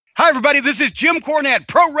everybody. This is Jim Cornette,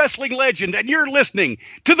 pro wrestling legend, and you're listening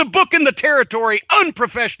to the Book in the Territory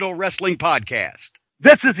Unprofessional Wrestling Podcast.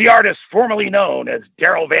 This is the artist formerly known as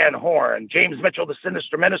Daryl Van Horn, James Mitchell, the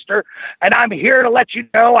Sinister Minister, and I'm here to let you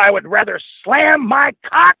know I would rather slam my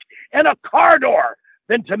cock in a car door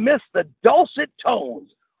than to miss the dulcet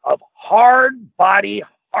tones of Hard Body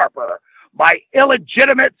Harper, my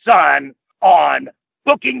illegitimate son, on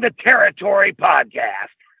Booking the Territory podcast.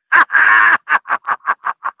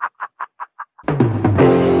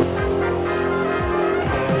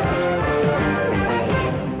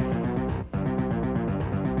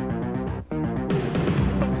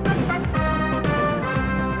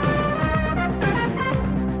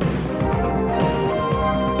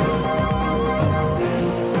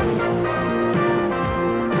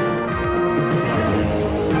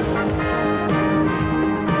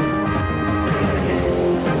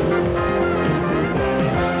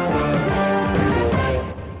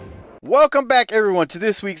 Welcome back, everyone, to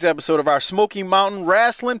this week's episode of our Smoky Mountain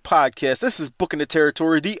Rasslin podcast. This is Booking the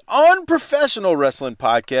Territory, the unprofessional wrestling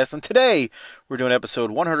podcast, and today we're doing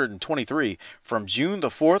episode 123 from June the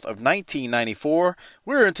 4th of 1994.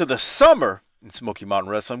 We're into the summer in Smoky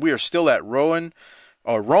Mountain Wrestling. We are still at Rowan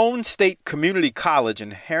State Community College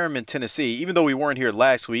in Harriman, Tennessee. Even though we weren't here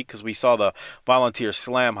last week because we saw the Volunteer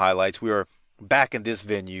Slam highlights, we were back in this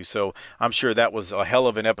venue, so I'm sure that was a hell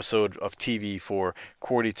of an episode of TV for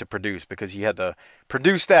Cordy to produce, because he had to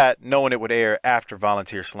produce that knowing it would air after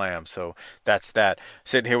Volunteer Slam. So that's that.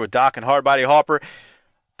 Sitting here with Doc and Hardbody Harper.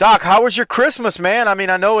 Doc, how was your Christmas, man? I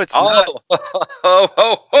mean, I know it's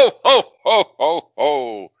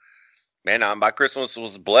Man, my Christmas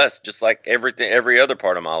was blessed, just like every other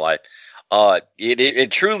part of my life.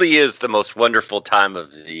 It truly is the most wonderful time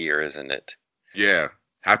of the year, isn't it? Yeah.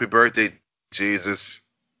 Happy birthday, Jesus.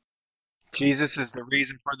 Jesus is the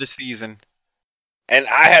reason for the season. And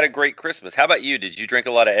I had a great Christmas. How about you? Did you drink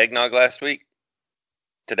a lot of eggnog last week?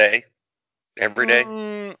 Today? Every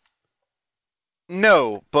day?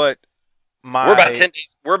 No, but we're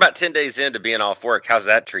about 10 days into being off work. How's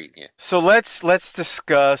that treating you? So let's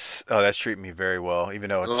discuss. Oh, that's treating me very well, even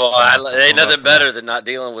though it's ain't nothing better than not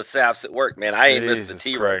dealing with saps at work, man. I ain't missed the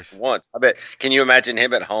T-Rex once. I bet. Can you imagine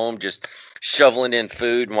him at home just shoveling in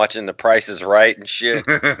food and watching The Price is Right and shit?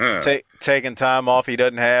 Taking time off he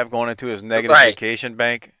doesn't have, going into his negative vacation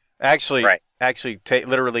bank.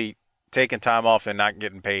 Literally taking time off and not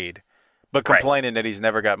getting paid, but complaining that he's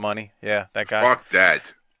never got money. Yeah, that guy. Fuck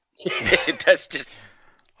that. That's just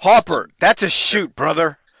Harper. That's a shoot,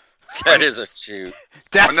 brother. That is a shoot.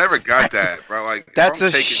 I never got that, bro. Like, that's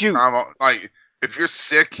a shoot. Off, like, if you're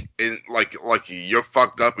sick and like you're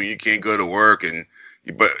fucked up and you can't go to work,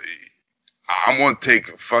 but I'm gonna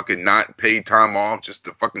take fucking not paid time off just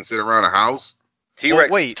to fucking sit around the house.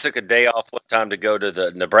 T-Rex took a day off one time to go to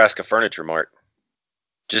the Nebraska Furniture Mart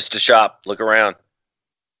just to shop, look around.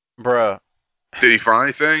 Bruh. Did he find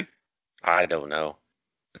anything? I don't know.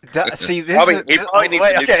 He probably needs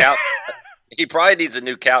a new couch. He probably needs a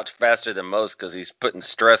new couch faster than most because he's putting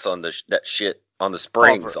stress on that shit on the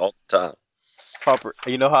springs all the time. Harper,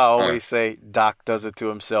 you know how I always say Doc does it to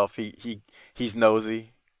himself. He's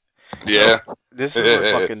nosy. Yeah. So this is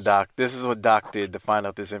what fucking Doc. This is what Doc did to find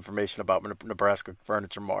out this information about Nebraska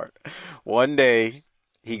Furniture Mart. One day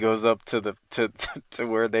he goes up to to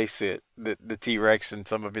where they sit, the T-Rex and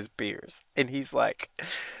some of his peers, and he's like,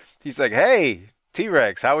 "Hey,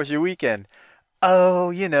 T-Rex, how was your weekend?"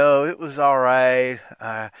 "Oh, it was all right.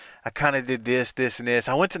 I kind of did this, and this.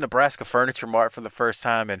 I went to Nebraska Furniture Mart for the first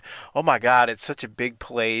time, and oh my God, it's such a big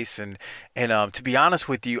place. And to be honest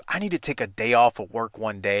with you, I need to take a day off of work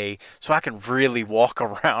one day so I can really walk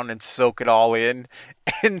around and soak it all in."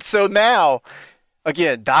 And so now,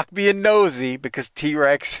 again, Doc being nosy because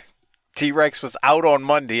T-Rex was out on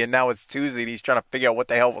Monday and now it's Tuesday and he's trying to figure out what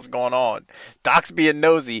the hell was going on. Doc's being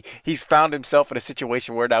nosy. He's found himself in a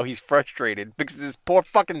situation where now he's frustrated because this poor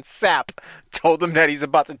fucking sap told him that he's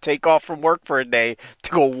about to take off from work for a day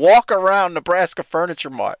to go walk around Nebraska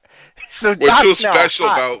Furniture Mart. So what's so special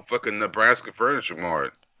about fucking Nebraska Furniture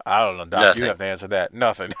Mart? I don't know, Doc. Nothing. You have to answer that.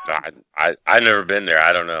 Nothing. I've never been there.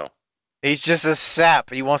 I don't know. He's just a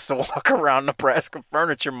sap. He wants to walk around Nebraska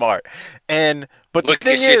Furniture Mart. But look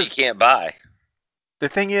at shit he can't buy. The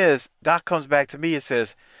thing is, Doc comes back to me and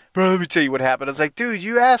says, "Bro, let me tell you what happened." I was like, "Dude,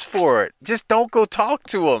 you asked for it. Just don't go talk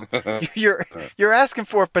to him. You're asking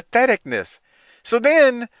for patheticness." So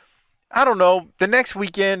then, I don't know, the next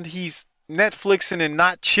weekend he's Netflixing and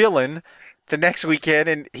not chilling the next weekend,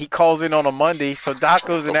 and he calls in on a Monday. So Doc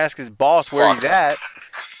goes and asks his boss where he's at.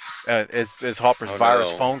 As Harper's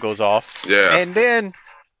phone goes off. Yeah. And then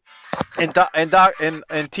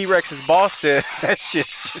And T-Rex's boss said that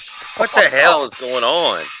shit's just. What the hell is going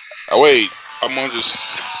on? Oh wait, I'm on this.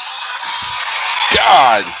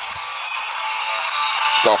 God,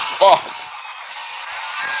 the fuck.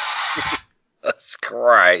 Jesus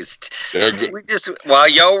Christ. We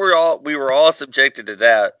We were all subjected to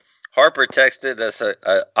that. Harper texted us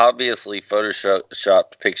a obviously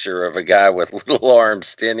photoshopped picture of a guy with little arms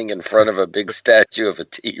standing in front of a big statue of a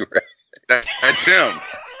T-Rex. That's him.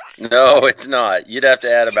 No, it's not. You'd have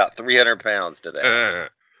to add about 300 pounds to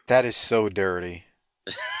that. That is so dirty.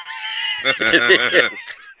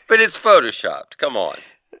 But it's photoshopped. Come on.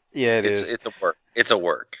 Yeah, it is. It's a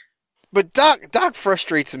work. But Doc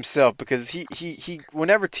frustrates himself because he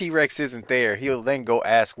whenever T-Rex isn't there, he'll then go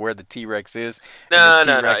ask where the T-Rex is. No.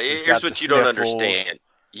 Here's what you don't understand.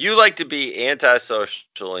 You like to be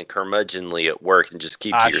antisocial and curmudgeonly at work and just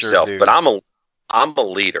keep to yourself. Sure, but I'm a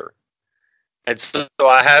leader. And so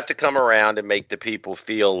I have to come around and make the people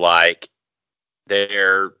feel like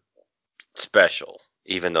they're special,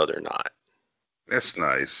 even though they're not. That's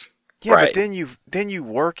nice. Yeah, right. But then you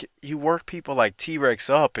work people like T-Rex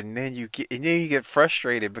up, and then you get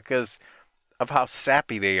frustrated because of how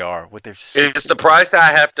sappy they are with their. It's the price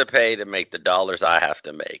I have to pay to make the dollars I have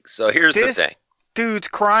to make. So here's the thing. Dude's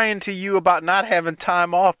crying to you about not having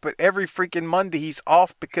time off, but every freaking Monday he's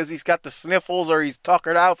off because he's got the sniffles or he's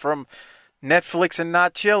tuckered out from Netflix and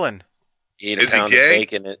not chilling. Is he gay?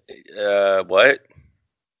 What?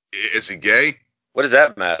 Is he gay? What does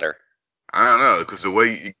that matter? I don't know, because the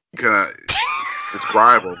way you kind of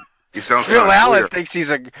describe him, he sounds. Phil Allen thinks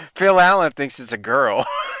it's a girl.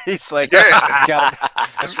 He's like, yeah.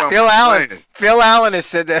 Phil Allen has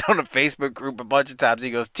said that on a Facebook group a bunch of times. He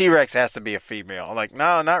goes, T-Rex has to be a female. I'm like,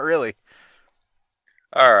 no, not really.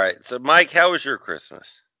 All right, so Mike, how was your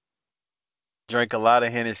Christmas? Drank a lot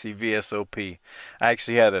of Hennessy VSOP. I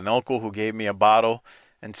actually had an uncle who gave me a bottle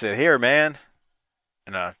and said, "Here, man,"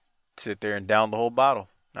 and I sit there and down the whole bottle.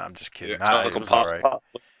 No, I'm just kidding. Yeah, Uncle Pop, all right. Pop.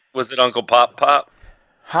 Was it Uncle Pop?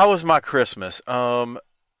 How was my Christmas?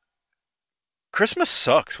 Christmas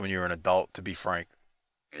sucks when you're an adult, to be frank.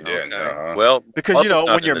 Yeah, no. Well, because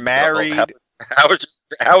when you're married. How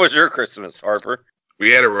was your Christmas, Harper?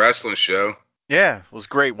 We had a wrestling show. Yeah, it was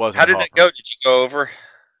great, wasn't it? How did it go? Did you go over?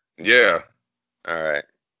 Yeah. All right.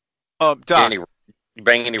 Doc. You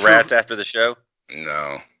bang any rats after the show?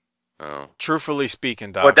 No. Oh. Truthfully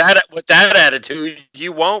speaking, Doc. With that attitude,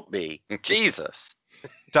 you won't be. Jesus.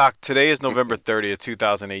 Doc, today is November 30th,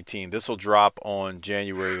 2018. This will drop on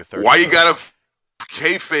January the 30th. Why you gotta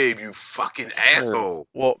kayfabe, you fucking asshole?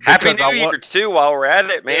 Well, Happy New Year too. While we're at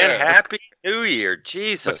it, man. Yeah. Happy New Year,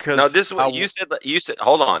 Jesus. No, this is what you said.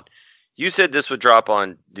 Hold on. You said this would drop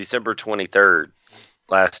on December 23rd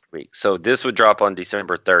last week, so this would drop on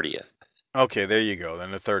December 30th. Okay, there you go.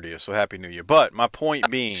 Then the 30th. So Happy New Year. But my point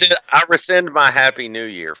being, I rescind my Happy New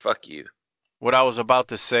Year. Fuck you. What I was about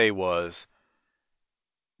to say was,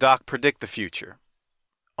 Doc, predict the future.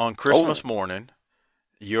 On Christmas morning,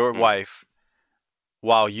 your wife,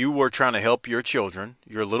 while you were trying to help your children,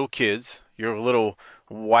 your little kids, your little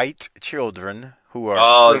white children who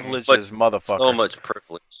are privileged as motherfuckers. So much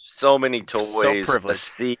privilege. So many toys. So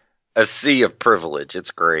privileged. A sea of privilege.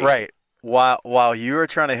 It's great. Right. While you were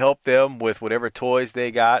trying to help them with whatever toys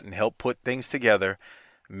they got and help put things together,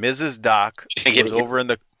 Mrs. Doc was over in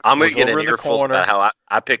the I'm going to get an earful about how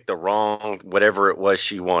I picked the wrong whatever it was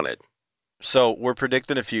she wanted. So we're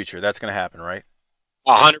predicting the future. That's going to happen, right?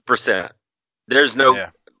 100%. There's no...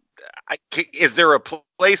 Yeah. Is there a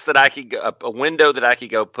place that I could go, a window that I could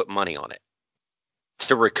go put money on it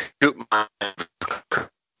to recoup my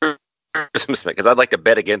Christmas? Because I'd like to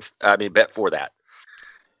bet for that.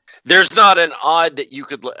 There's not an odds that you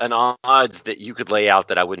could lay out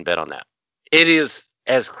that I wouldn't bet on that. It is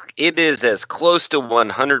as close to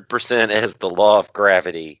 100% as the law of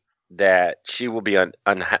gravity that she will be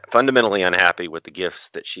fundamentally unhappy with the gifts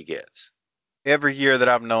that she gets. Every year that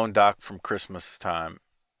I've known Doc from Christmas time,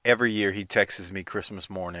 every year he texts me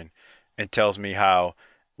Christmas morning and tells me how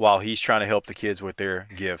while he's trying to help the kids with their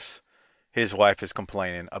gifts, his wife is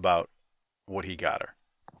complaining about what he got her.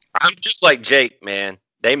 I'm just like Jake, man.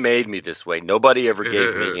 They made me this way. Nobody ever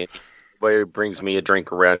gave me any. Nobody brings me a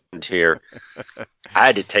drink around here. I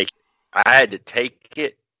had to take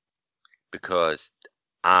it because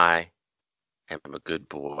I am a good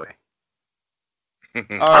boy.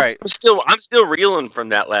 All right. I'm still reeling from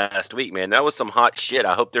that last week, man. That was some hot shit.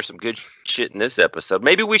 I hope there's some good shit in this episode.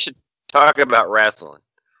 Maybe we should talk about wrestling.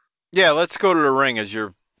 Yeah, let's go to the ring as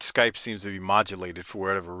your Skype seems to be modulated for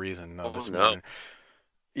whatever reason this morning.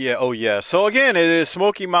 Yeah, oh yeah. So again, it is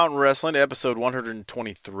Smoky Mountain Wrestling, episode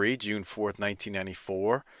 123, June 4th,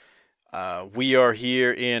 1994. We are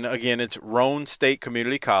here in, again, it's Roane State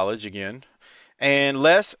Community College again. And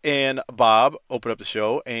Les and Bob open up the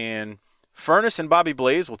show, and Furnace and Bobby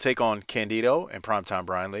Blaze will take on Candido and Primetime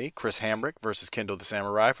Brian Lee. Chris Hamrick versus Kendall the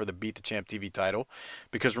Samurai for the Beat the Champ TV title.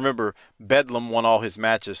 Because remember, Bedlam won all his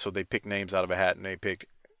matches, so they picked names out of a hat, and they picked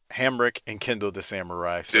Hamrick and Kendall the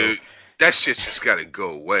Samurai. So, dude, that shit's just got to go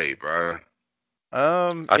away, bro.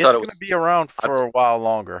 It's going to be around for a while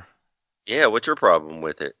longer. Yeah, what's your problem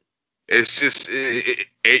with it? It's just it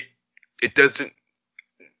doesn't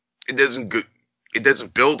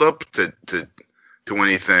build up to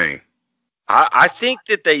anything. I think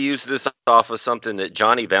that they use this off of something that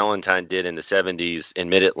Johnny Valentine did in the 70s in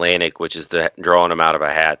Mid-Atlantic, which is drawing him out of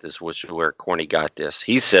a hat. This was where Corny got this.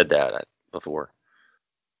 He said that before.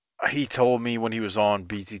 He told me when he was on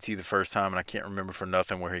BTT the first time, and I can't remember for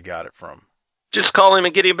nothing where he got it from. Just call him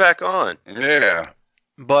and get him back on. Yeah.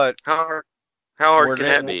 But how hard can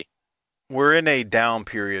that be? We're in a down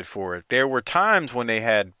period for it. There were times when they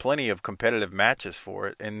had plenty of competitive matches for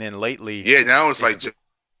it, and then lately... Yeah, now it's like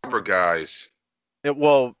jumper guys.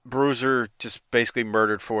 Bruiser just basically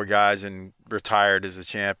murdered 4 guys and retired as a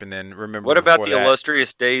champ, and then remember... What about the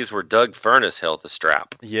illustrious days where Doug Furnace held the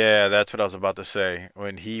strap? Yeah, that's what I was about to say.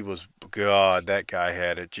 When he was... God, that guy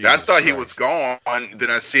had it. Jesus I thought Christ. he was gone,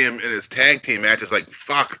 then I see him in his tag team match. It's like,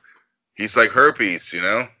 fuck. He's like herpes, you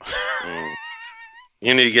know?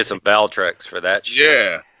 You need to get some Valtrex for that shit.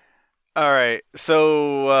 Yeah. All right,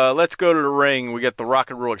 so let's go to the ring. We got the Rock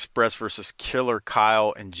and Roll Express versus Killer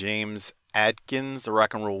Kyle and James Adkins. The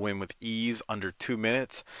Rock and Roll win with ease, under 2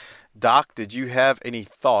 minutes. Doc, did you have any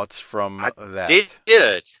thoughts from that? I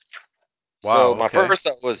did. Wow, so my first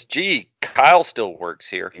thought was, gee, Kyle still works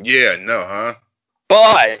here. Yeah, no, huh?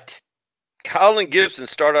 But Kyle and Gibson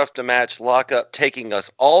start off the match, lock up, taking us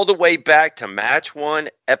all the way back to match 1,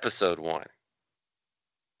 episode 1.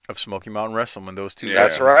 Of Smoky Mountain Wrestling, when those two Yeah.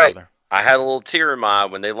 That's right. I had a little tear in my eye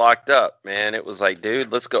when they locked up, man. It was like,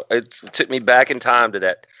 dude, let's go. It took me back in time to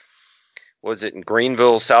that. Was it in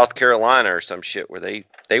Greenville, South Carolina or some shit where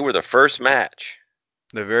they were the first match?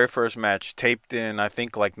 The very first match, taped in, I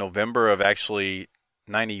think, like November of actually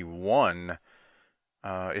 91,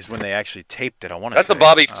 is when they actually taped it. I want to say. That's a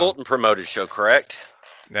Bobby Fulton promoted show, correct?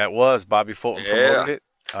 That was. Bobby Fulton promoted it.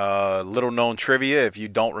 Little known trivia, if you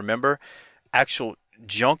don't remember. Actual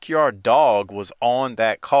Junkyard Dog was on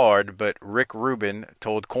that card, but Rick Rubin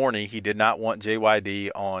told Corny he did not want JYD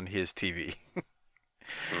on his TV.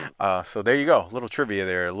 So there you go. A little trivia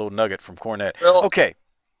there, a little nugget from Cornette. Well, okay.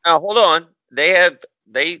 Now hold on.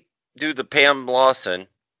 They do the Pam Lawson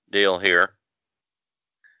deal here.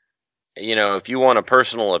 You know, if you want a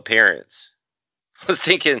personal appearance, I was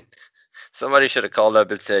thinking somebody should have called up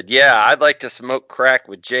and said, "Yeah, I'd like to smoke crack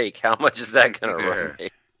with Jake. How much is that going to run me?"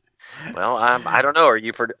 Well, I don't know. Are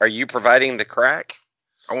you providing the crack?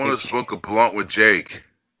 I want to smoke a blunt with Jake.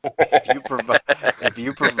 If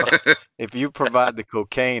you provide the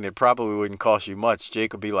cocaine, it probably wouldn't cost you much.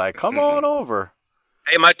 Jake would be like, "Come on over."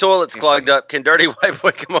 Hey, my toilet's clogged up. Can Dirty White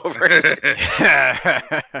Boy come over?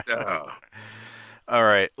 No. All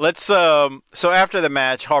right. Let's. So after the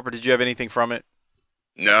match, Harper, did you have anything from it?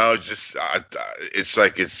 No, just it's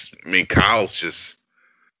like I mean, Kyle's just.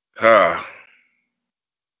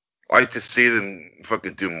 Like to see them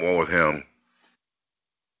fucking do more with him.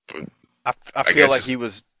 I feel like he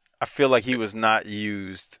was. I feel like he was not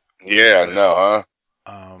used. Yeah, no,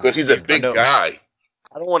 huh? Because he's a big guy.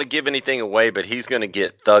 I don't want to give anything away, but he's going to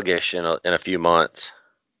get thuggish in a few months.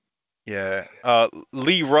 Yeah.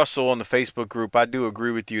 Lee Russell on the Facebook group, I do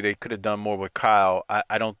agree with you. They could have done more with Kyle.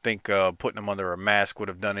 I don't think putting him under a mask would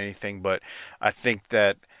have done anything, but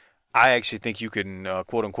I actually think you can,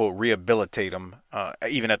 quote unquote, rehabilitate him,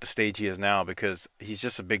 even at the stage he is now, because he's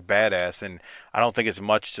just a big badass. And I don't think it's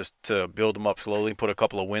much just to build him up slowly and put a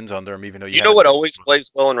couple of wins under him, even though you know what always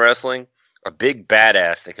plays well in wrestling? A big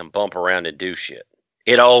badass that can bump around and do shit.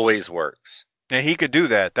 It always works. And he could do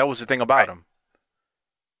that. That was the thing about him.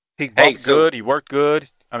 He bumped good. He worked good.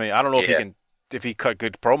 I mean, I don't know if he cut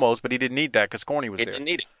good promos, but he didn't need that because Corny was there. He didn't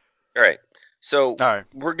need it. All right. So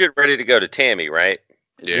we're getting ready to go to Tammy, right?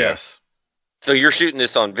 Yeah. Yes. So you're shooting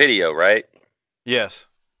this on video, right? Yes.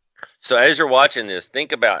 So as you're watching this,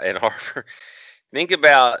 think about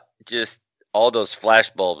just all those flash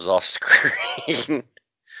bulbs off screen.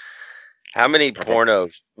 How many porno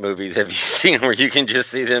movies have you seen where you can just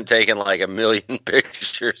see them taking like 1 million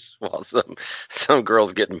pictures while some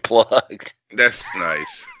girl's getting plugged? That's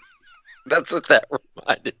nice. That's what that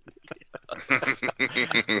reminded me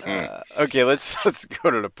of. Okay, let's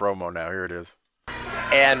go to the promo now. Here it is.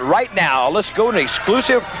 And right now, let's go to an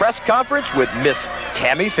exclusive press conference with Miss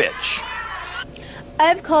Tammy Fytch.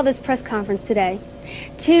 I've called this press conference today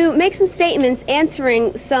to make some statements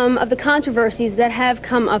answering some of the controversies that have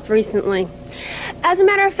come up recently. As a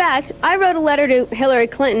matter of fact, I wrote a letter to Hillary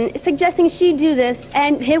Clinton suggesting she do this,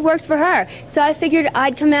 and it worked for her. So I figured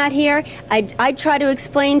I'd come out here, I'd try to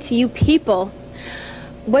explain to you people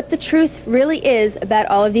what the truth really is about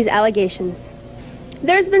all of these allegations.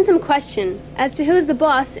 There's been some question as to who's the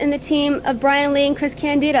boss in the team of Brian Lee and Chris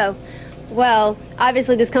Candido. Well,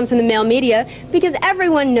 obviously this comes from the male media, because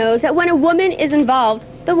everyone knows that when a woman is involved,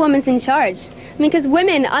 the woman's in charge. I mean, because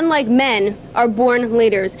women, unlike men, are born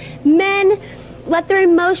leaders. Men let their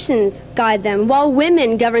emotions guide them, while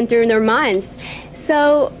women govern through their minds.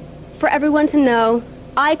 So, for everyone to know,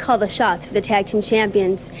 I call the shots for the tag team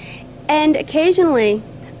champions. And occasionally,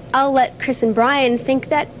 I'll let Chris and Brian think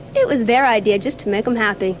that it was their idea just to make them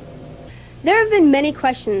happy. There have been many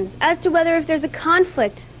questions as to whether if there's a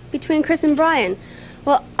conflict between Chris and Brian.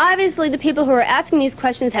 Well, obviously the people who are asking these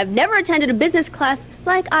questions have never attended a business class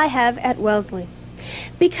like I have at Wellesley.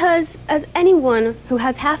 Because, as anyone who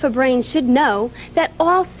has half a brain should know, that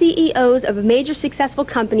all CEOs of major successful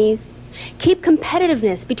companies keep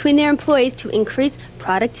competitiveness between their employees to increase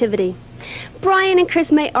productivity. Brian and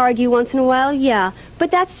Chris may argue once in a while, yeah,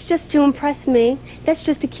 but that's just to impress me. That's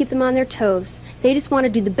just to keep them on their toes. They just want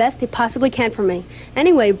to do the best they possibly can for me.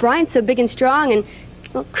 Anyway, Brian's so big and strong, and,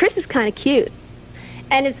 well, Chris is kind of cute.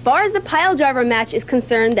 And as far as the pile driver match is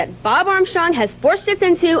concerned that Bob Armstrong has forced us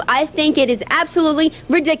into, I think it is absolutely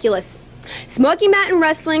ridiculous. Smoky Mountain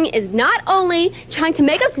Wrestling is not only trying to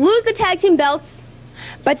make us lose the tag team belts,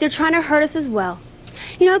 but they're trying to hurt us as well.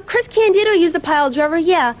 You know, Chris Candido used the pile driver,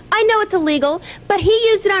 yeah, I know it's illegal, but he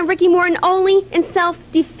used it on Ricky Morton only in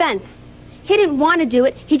self-defense. He didn't want to do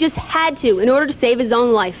it, he just had to in order to save his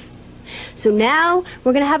own life. So now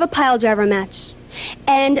we're going to have a pile driver match.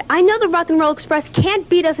 And I know the Rock and Roll Express can't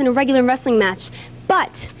beat us in a regular wrestling match,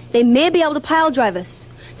 but they may be able to pile drive us.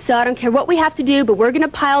 So I don't care what we have to do, but we're going to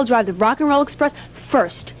pile drive the Rock and Roll Express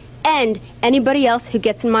first, and anybody else who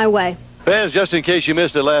gets in my way. Fans, just in case you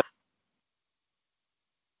missed it last.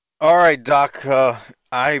 All right, Doc,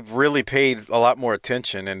 I really paid a lot more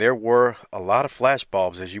attention, and there were a lot of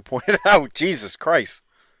flashbulbs, as you pointed out. Jesus Christ.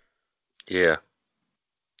 Yeah.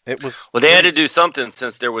 It was. Well, they had to do something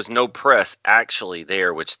since there was no press actually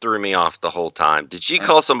there, which threw me off the whole time. Did she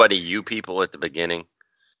call somebody "you people" at the beginning?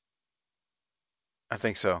 I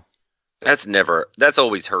think so. That's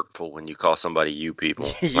always hurtful when you call somebody "you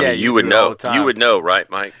people." Yeah, I mean, you would know. You would know, right,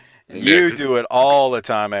 Mike? You do it all the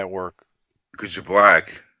time at work. Because you're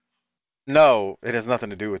black. No, it has nothing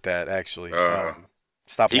to do with that, actually.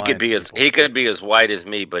 Stop lying. He could be as white as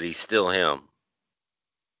me, but he's still him.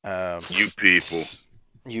 You people.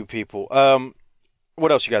 You people.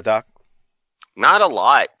 What else you got, Doc? Not a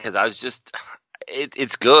lot, because I was just.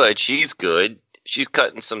 It's good. She's good. She's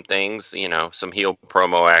cutting some things, some heel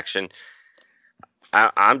promo action.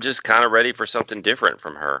 I'm just kind of ready for something different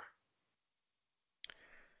from her.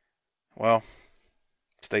 Well,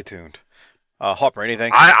 stay tuned. Harper,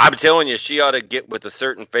 anything? I'm telling you, she ought to get with a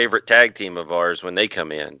certain favorite tag team of ours when they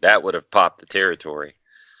come in. That would have popped the territory.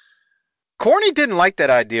 Corny didn't like that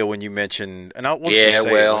idea when you mentioned, and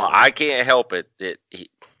I can't help it.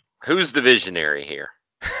 Who's the visionary here?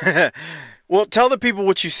 Well, tell the people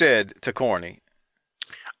what you said to Corny.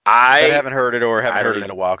 I haven't heard it or haven't heard it in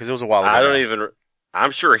a while because it was a while ago.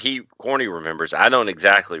 I'm sure Corny remembers. I don't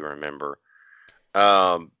exactly remember.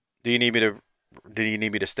 Do you need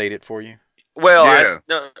me to state it for you? Well,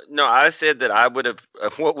 yeah. I said that I would have.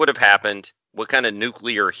 What would have happened? What kind of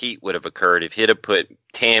nuclear heat would have occurred if he'd have put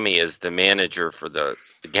Tammy as the manager for the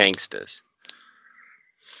Gangstas?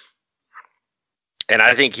 And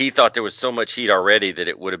I think he thought there was so much heat already that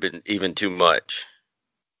it would have been even too much.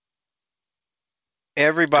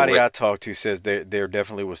 Everybody I talked to says there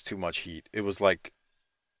definitely was too much heat. It was like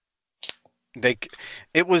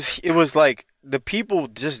it was like the people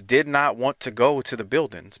just did not want to go to the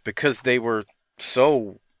buildings because they were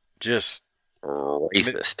so just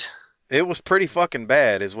racist. It was pretty fucking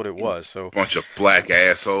bad is what it was. So bunch of black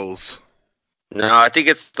assholes. No, I think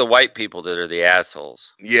it's the white people that are the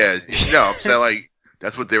assholes. Yeah, I'm saying like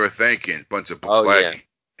that's what they were thinking. Bunch of black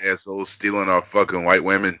assholes stealing our fucking white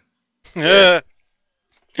women. Yeah.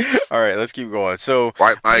 All right, let's keep going. So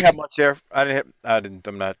White Mike. I didn't have much there.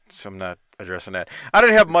 I'm not addressing that. I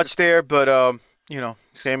didn't have much there, but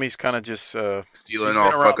Sammy's kind of just stealing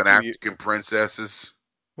our fucking African princesses.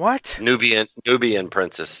 What? Nubian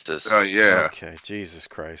princesses. Oh yeah. Okay, Jesus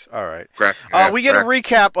Christ. All right. We get a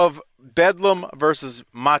recap of Bedlam versus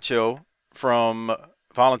Macho from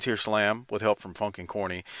Volunteer Slam with help from Funk and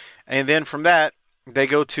Corny, and then from that they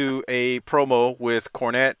go to a promo with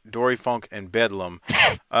Cornette, Dory Funk, and Bedlam.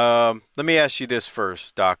 Let me ask you this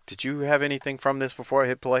first, Doc. Did you have anything from this before I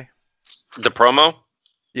hit play? The promo?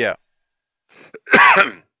 Yeah.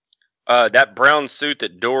 That brown suit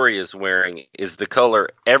that Dory is wearing is the color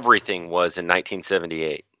everything was in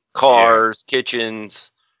 1978. Cars,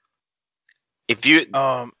 kitchens. If you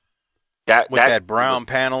that brown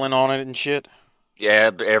paneling on it and shit.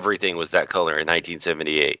 Yeah, everything was that color in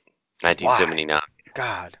 1978, 1979. Why?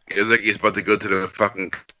 God. It's like he's about to go to the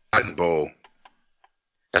fucking Cotton Bowl.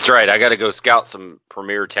 That's right. I got to go scout some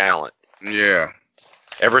premier talent. Yeah.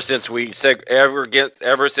 Ever since we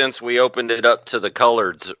opened it up to the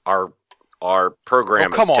coloreds, our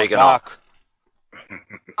program has taken off.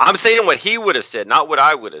 I'm saying what he would have said, not what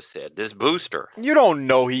I would have said. This booster. You don't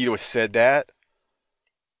know he would have said that.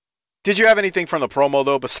 Did you have anything from the promo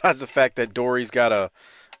though, besides the fact that Dory's got a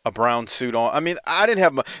brown suit on? I mean, I didn't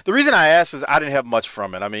have much. The reason I asked is I didn't have much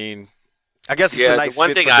from it. I mean, I guess it's a nice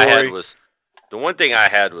fit for Dory. The one thing I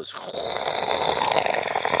had was.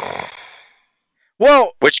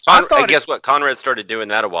 Well, guess what? Conrad started doing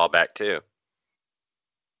that a while back too.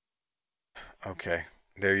 Okay,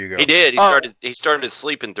 there you go. He did. He started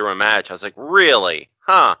sleeping through a match. I was like, really?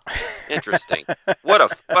 Huh? Interesting. What a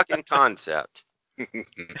fucking concept.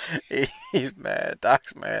 He's mad.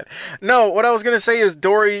 Doc's mad. No, what I was gonna say is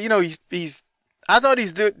Dory. You know, he's. I thought he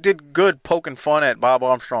did good poking fun at Bob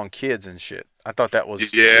Armstrong kids and shit. I thought that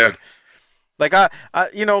was good. Like I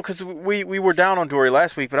you know, because we were down on Dory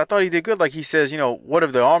last week, but I thought he did good. Like he says, you know, what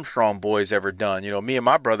have the Armstrong boys ever done? You know, me and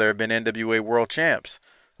my brother have been NWA world champs.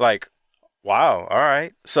 Like, wow, all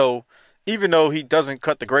right. So even though he doesn't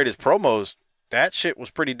cut the greatest promos, that shit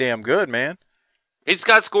was pretty damn good, man. He's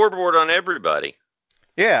got scoreboard on everybody.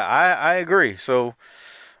 Yeah, I agree. So,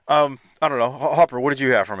 I don't know, Hopper, what did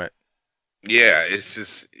you have from it? Yeah, it's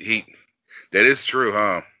just that is true,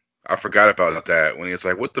 huh? I forgot about that when it's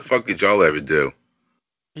like, what the fuck did y'all ever do?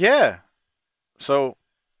 Yeah. So,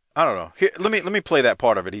 I don't know. Here, let me play that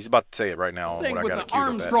part of it. He's about to say it right now. Thing with the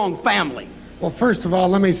Armstrong family. Well, first of all,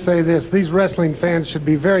 let me say this. These wrestling fans should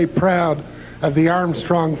be very proud of the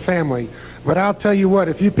Armstrong family. But I'll tell you what,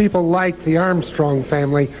 if you people like the Armstrong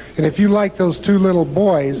family, and if you like those two little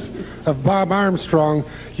boys of Bob Armstrong,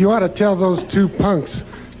 you ought to tell those two punks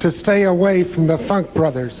to stay away from the Funk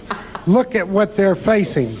brothers. Look at what they're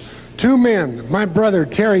facing. Two men, my brother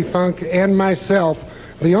Terry Funk and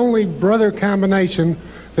myself, the only brother combination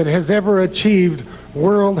that has ever achieved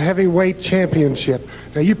World Heavyweight Championship.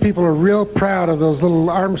 Now you people are real proud of those little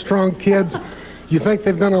Armstrong kids. You think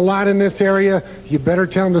they've done a lot in this area? You better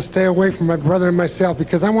tell them to stay away from my brother and myself,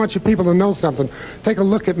 because I want you people to know something. Take a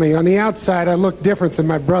look at me. On the outside, I look different than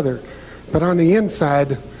my brother. But on the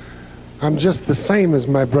inside, I'm just the same as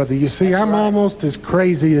my brother. You see, I'm almost as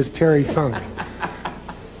crazy as Terry Funk.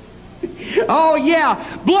 Oh,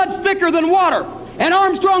 yeah. Blood's thicker than water. And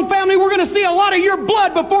Armstrong family, we're going to see a lot of your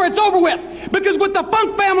blood before it's over with. Because with the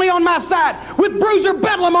Funk family on my side, with Bruiser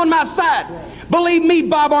Bedlam on my side, believe me,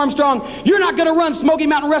 Bob Armstrong, you're not going to run Smoky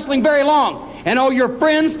Mountain Wrestling very long. And all your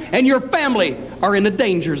friends and your family are in the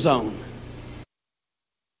danger zone.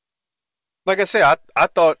 Like I say, I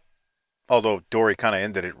thought, although Dory kind of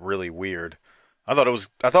ended it really weird, I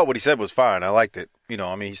thought what he said was fine. I liked it. You know,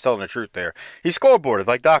 I mean, he's telling the truth there. He scoreboarded,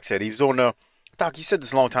 like Doc said. He was doing Doc, you said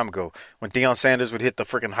this a long time ago, when Deion Sanders would hit the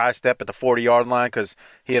freaking high step at the 40-yard line because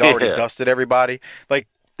he had already dusted everybody. Like,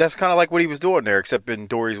 that's kind of like what he was doing there, except in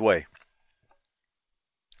Dory's way.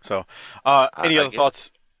 So, any other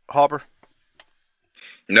thoughts, Hopper?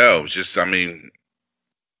 No, just, I mean,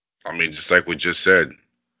 just like we just said,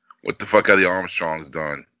 what the fuck have the Armstrongs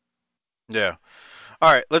done? Yeah.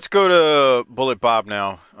 All right, let's go to Bullet Bob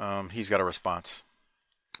now. He's got a response.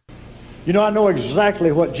 You know, I know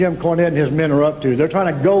exactly what Jim Cornette and his men are up to. They're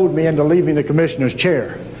trying to goad me into leaving the commissioner's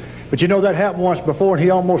chair. But you know, that happened once before, and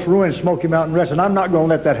he almost ruined Smoky Mountain Wrestling. I'm not going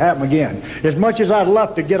to let that happen again. As much as I'd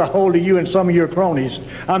love to get a hold of you and some of your cronies,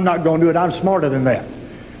 I'm not going to do it. I'm smarter than that.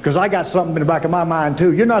 Because I got something in the back of my mind,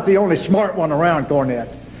 too. You're not the only smart one around,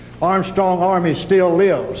 Cornette. Armstrong Army still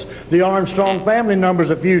lives. The Armstrong family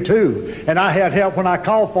number's a few, too. And I had help when I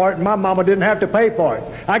called for it, and my mama didn't have to pay for it.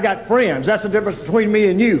 I got friends. That's the difference between me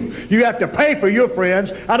and you. You have to pay for your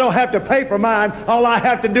friends. I don't have to pay for mine. All I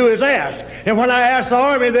have to do is ask. And when I ask the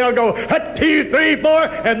Army, they'll go, 1, 2, 3, 4,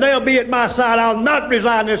 and they'll be at my side. I'll not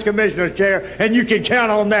resign this commissioner's chair, and you can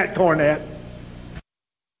count on that, Cornette.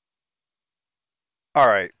 All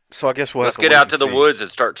right. So I guess let's get out to the woods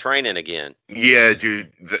and start training again. Yeah,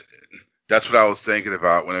 dude. That's what I was thinking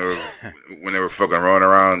about when they were fucking running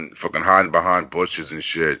around, fucking hiding behind bushes and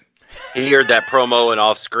shit. He heard that promo and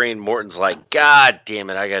off screen, Morton's like, God damn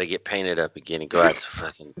it, I got to get painted up again and go out to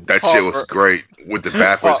fucking. That shit was great with the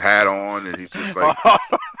backwards hat on, and he's just like.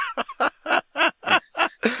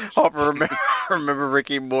 Harper, remember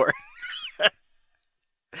Ricky Morton.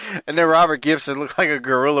 And then Robert Gibson looked like a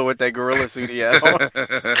gorilla with that gorilla suit he had on.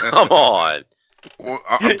 Come on. Well,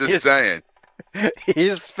 I'm just saying.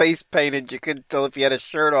 His face painted. You couldn't tell if he had a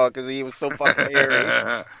shirt on because he was so fucking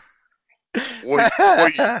hairy.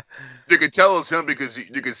 You can tell it's him because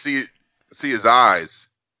you can see his eyes.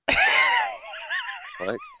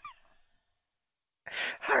 What?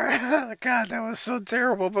 God, that was so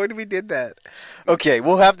terrible. But we did that. Okay,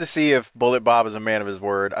 we'll have to see if Bullet Bob is a man of his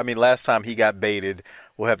word. I mean, last time he got baited.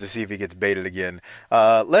 We'll have to see if he gets baited again.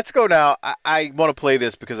 Let's go now. I want to play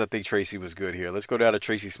this because I think Tracy was good here. Let's go down to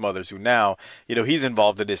Tracy Smothers, who now, he's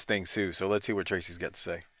involved in this thing too. So let's see what Tracy's got to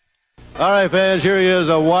say. All right, fans, here he is,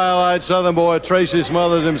 a wild-eyed Southern boy, Tracy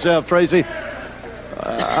Smothers himself. Tracy,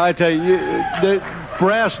 I tell you, the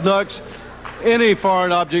brass knucks, any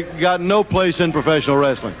foreign object, got no place in professional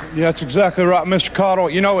wrestling. Yeah, that's exactly right, Mr. Cottle.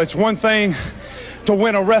 It's one thing to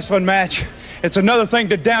win a wrestling match. It's another thing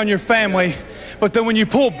to down your family. But then when you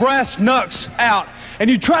pull brass knucks out and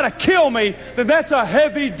you try to kill me, then that's a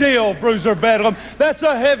heavy deal, Bruiser Bedlam. That's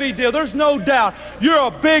a heavy deal. There's no doubt. You're a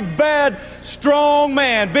big, bad, strong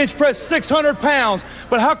man. Bench press 600 pounds.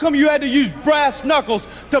 But how come you had to use brass knuckles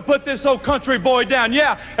to put this old country boy down?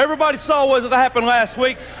 Yeah, everybody saw what happened last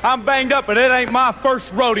week. I'm banged up, but it ain't my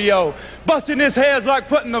first rodeo. Busting his head's like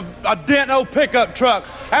putting a dent in old pickup truck.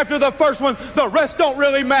 After the first one, the rest don't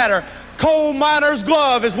really matter. Coal miner's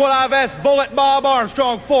glove is what I've asked Bullet Bob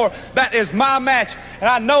Armstrong for. That is my match, and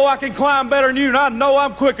I know I can climb better than you, and I know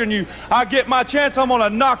I'm quicker than you. I get my chance, I'm going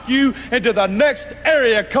to knock you into the next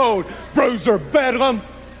area code, Bruiser Bedlam.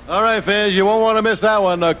 All right, fans, you won't want to miss that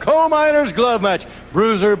one. The coal miner's glove match,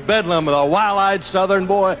 Bruiser Bedlam, the wild-eyed Southern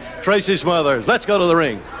boy, Tracy Smothers. Let's go to the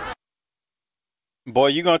ring. Boy,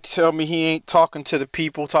 you going to tell me he ain't talking to the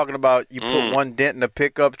people, talking about you put one dent in a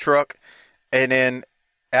pickup truck, and then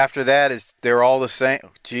after that, they're all the same.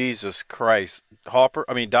 Oh, Jesus Christ.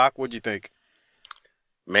 Doc, what'd you think?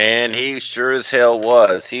 Man, he sure as hell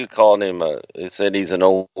was. He called him he said he's an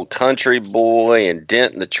old country boy and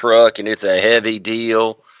dent in the truck and it's a heavy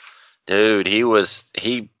deal. Dude, he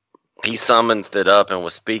summons it up and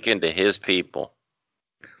was speaking to his people.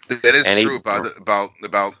 That is true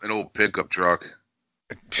about an old pickup truck.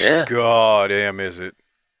 Yeah. God damn, is it?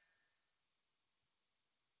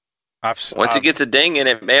 Once it gets a ding in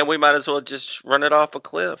it, man, we might as well just run it off a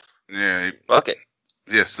cliff. Yeah. Fuck it.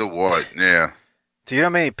 Yeah, so what? Yeah. Do you know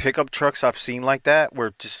how many pickup trucks I've seen like that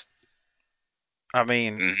where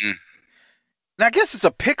and I guess it's a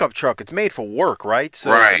pickup truck. It's made for work, right? So,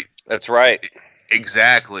 right. That's right.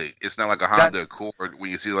 Exactly. It's not like a Honda Accord when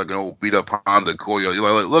you see like an old beat up Honda Accord. You're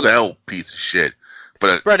like, look at that old piece of shit.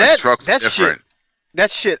 But a truck's different. That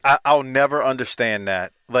shit, I'll never understand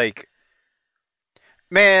that. Like,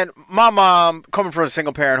 man, my mom, coming from a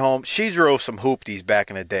single-parent home, she drove some hoopties back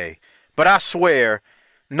in the day. But I swear,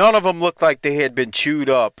 none of them looked like they had been chewed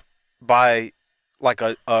up by, like,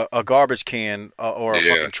 a garbage can or a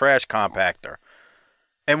fucking trash compactor.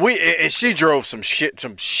 And she drove some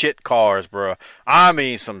shit cars, bro. I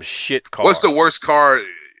mean, some shit cars. What's the worst car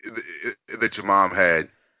that your mom had?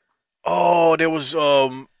 Oh, there was,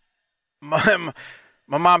 my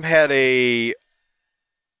mom had the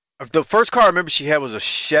first car I remember she had was a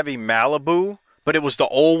Chevy Malibu, but it was the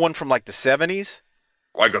old one from like the 70s.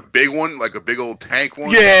 Like a big one? Like a big old tank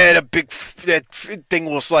one? Yeah, that thing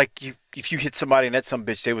was like, if you hit somebody in that some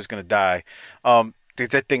bitch, they was going to die.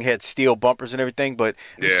 That thing had steel bumpers and everything, but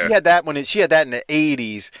she had that she had that in the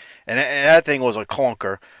 80s, and that thing was a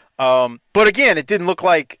clunker. But again, it didn't look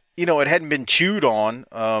like, it hadn't been chewed on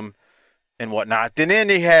and whatnot. And then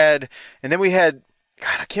we had,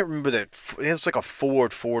 God, I can't remember that. It was like a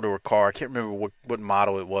Ford four-door car. I can't remember what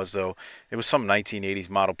model it was, though. It was some 1980s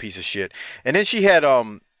model piece of shit. And then she had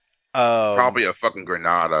probably a fucking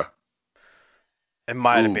Granada. It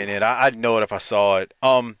might have been it. I'd know it if I saw it.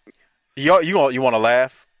 You want to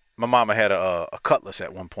laugh? My mama had a Cutlass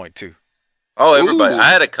at one point too. Oh, everybody! I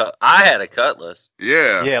had a Cutlass.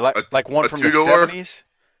 Yeah. Yeah, like one from the 70s.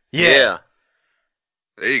 Yeah.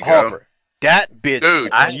 There you Harper. go. That bitch,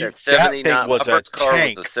 dude. I had 79. That thing was my first car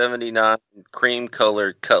tank. was a 79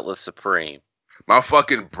 cream-colored Cutlass Supreme. My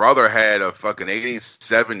fucking brother had a fucking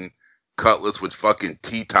 87 Cutlass with fucking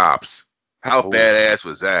T-tops. How badass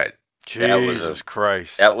was that? Jesus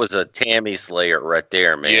Christ. That was a Tammy Slayer right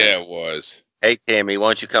there, man. Yeah, it was. Hey, Tammy, why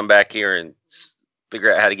don't you come back here and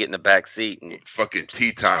figure out how to get in the back seat and fucking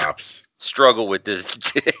T-tops. Struggle with this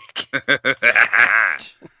dick.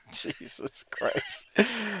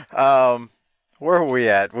 Where were we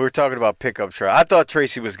at? We were talking about pickup truck. I thought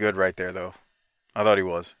Tracy was good right there, though. I thought he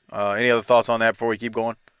was. Any other thoughts on that before we keep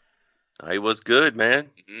going? He was good, man.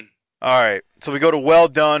 Mm-hmm. All right. So we go to Well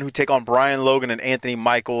Done, who take on Brian Logan and Anthony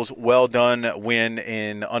Michaels. Well Done win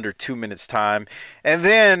in under 2 minutes' time. And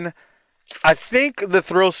then I think the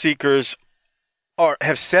Thrill Seekers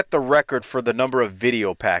have set the record for the number of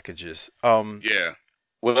video packages. Yeah.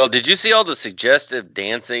 Well, did you see all the suggestive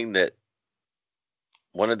dancing that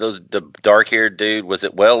one of those, the dark-haired dude, was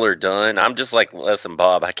it Well or Done? I'm just like Les and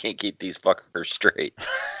Bob. I can't keep these fuckers straight.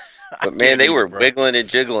 But, man, they were wiggling and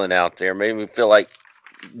jiggling out there. Made me feel like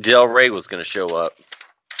Del Rey was going to show up.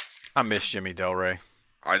 I miss Jimmy Del Rey.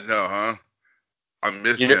 I know, huh? I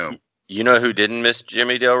miss him. You know who didn't miss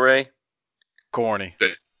Jimmy Del Rey? Corny.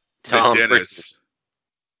 Tom Dennis.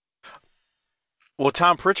 Well,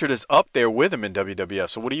 Tom Pritchard is up there with him in WWF,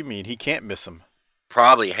 so what do you mean? He can't miss him.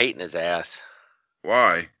 Probably hating his ass.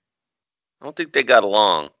 Why? I don't think they got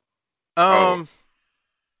along. Yeah,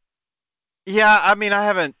 I mean, I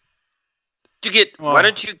haven't. Why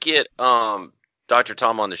don't you get Dr.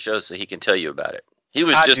 Tom on the show so he can tell you about it? He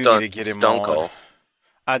was just on Stone Cold.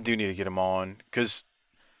 I do need to get him on because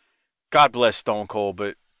God bless Stone Cold,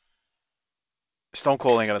 but Stone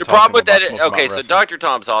Cold ain't gonna. The problem with that, okay, so Dr.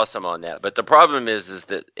 Tom's awesome on that, but the problem is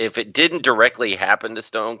that if it didn't directly happen to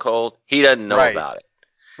Stone Cold, he doesn't know about it.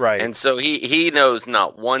 Right. And so he knows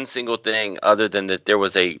not one single thing other than that there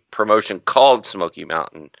was a promotion called Smoky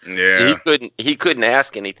Mountain. Yeah. So he couldn't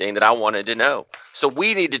ask anything that I wanted to know. So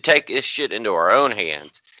we need to take this shit into our own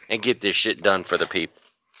hands and get this shit done for the people.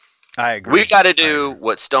 I agree. We got to do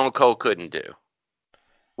what Stone Cold couldn't do,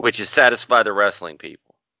 which is satisfy the wrestling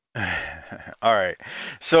people. All right.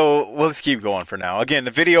 So let's keep going for now. Again,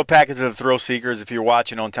 the video package of the Thrill Seekers, if you're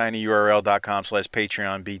watching on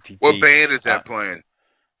tinyurl.com/PatreonBTT. What band is that playing?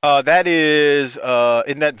 That is,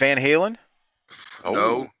 isn't that Van Halen?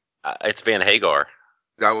 No. It's Van Hagar.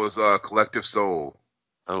 That was Collective Soul.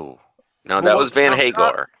 Oh. No, that was Van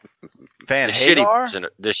Hagar. Van Hagar?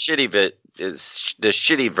 The shitty bit is the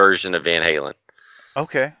shitty version of Van Halen.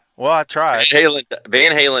 Okay. Well, I tried.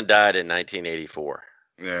 Van Halen died in 1984.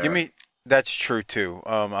 Yeah. That's true too.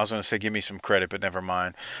 I was going to say give me some credit, but never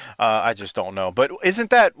mind. I just don't know. But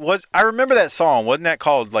isn't that I remember that song? Wasn't that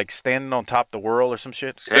called like "Standing on Top of the World" or some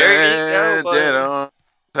shit? Standing on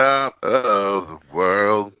top of the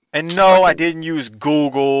world. And no, I didn't use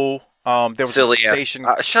Google. There was silly a station.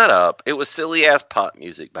 Shut up! It was silly ass pop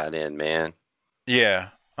music by then, man. Yeah.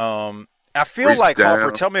 I feel like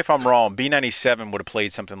Harper. Tell me if I'm wrong. B97 would have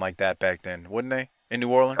played something like that back then, wouldn't they? In New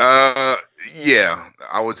Orleans? Yeah,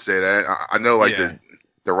 I would say that. I know, like the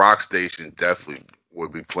rock station definitely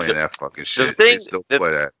would be playing that fucking shit. They still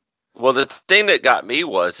play that. Well, the thing that got me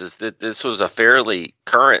is that this was a fairly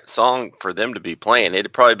current song for them to be playing. It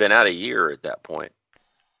had probably been out a year at that point.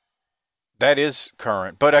 That is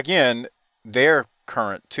current, but again, they're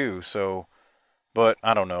current too. So, but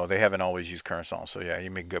I don't know. They haven't always used current songs. So yeah, you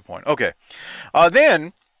make a good point. Okay,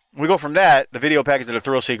 then. We go from that, the video package to the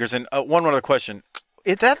Thrill Seekers, and one other question.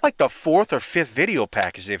 Is that like the 4th or 5th video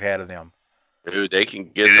package they've had of them? Dude, they can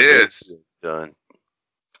get it done.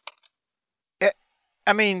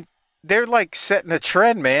 I mean, they're like setting a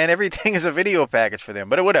trend, man. Everything is a video package for them,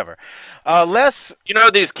 but whatever. You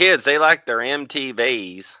know these kids, they like their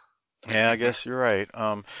MTVs. Yeah, I guess you're right.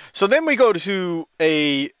 So then we go to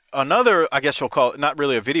another, I guess you'll call it, not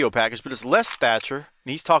really a video package, but it's Les Thatcher.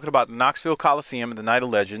 And he's talking about the Knoxville Coliseum and the Night of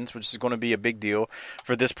Legends, which is going to be a big deal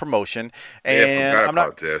for this promotion. And I forgot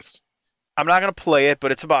about this. I'm not going to play it,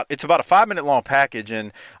 but it's about a 5-minute long package.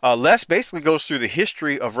 And Les basically goes through the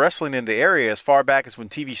history of wrestling in the area as far back as when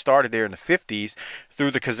TV started there in the 50s, through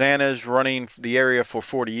the Kazanas running the area for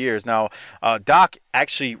 40 years. Now, Doc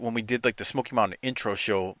actually, when we did like the Smoky Mountain intro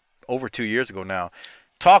show over 2 years ago now,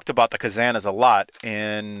 talked about the Kazanas a lot,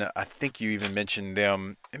 and I think you even mentioned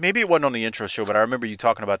them. Maybe it wasn't on the intro show, but I remember you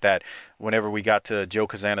talking about that whenever we got to Joe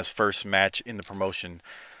Kazana's first match in the promotion,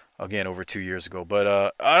 again, over 2 years ago.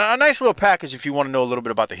 But a nice little package if you want to know a little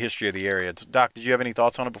bit about the history of the area. Doc, did you have any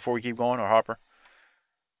thoughts on it before we keep going, or Harper?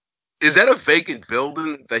 Is that a vacant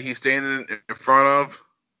building that he's standing in front of?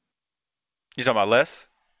 You talking about Les?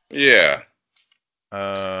 Yeah.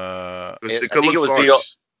 I think it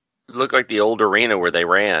was looked like the old arena where they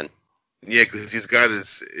ran. Yeah, because he's got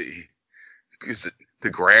the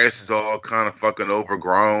grass is all kind of fucking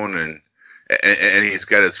overgrown, and he's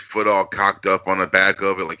got his foot all cocked up on the back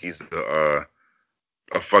of it like he's a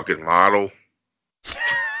fucking model.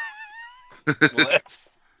 like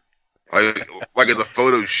it's a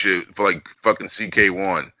photo shoot for like fucking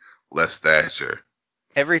CK1. Les Thatcher.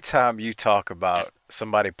 Every time you talk about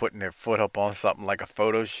somebody putting their foot up on something like a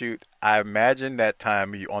photo shoot. I imagine that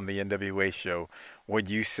time on the NWA show when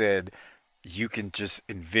you said you can just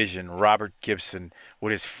envision Robert Gibson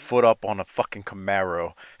with his foot up on a fucking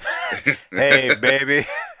Camaro. Hey, baby.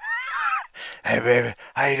 Hey, baby.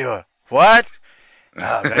 How you doing? What?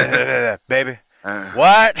 Baby.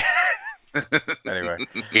 What? Anyway.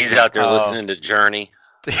 He's out there listening to Journey.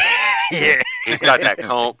 Yeah. He's got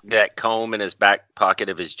that comb in his back pocket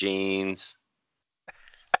of his jeans.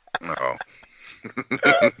 Oh.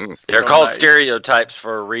 They're called stereotypes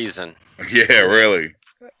for a reason. Yeah, really.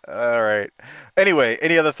 All right. Anyway,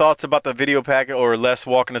 any other thoughts about the video packet or Les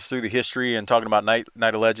walking us through the history and talking about Night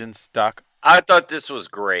of Legends, Doc? I thought this was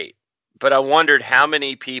great, but I wondered how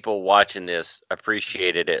many people watching this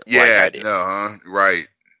appreciated it like I did. Right.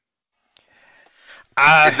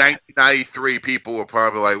 In 1993, people were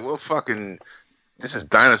probably like, well, fucking, this is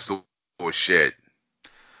dinosaur shit.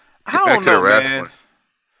 I don't know, man.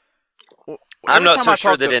 I'm not so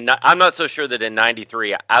sure that in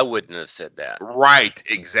 '93 I wouldn't have said that. Right,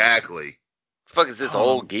 exactly. Fuck is this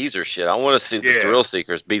old geezer shit? I want to see the thrill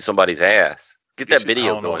seekers beat somebody's ass. Get that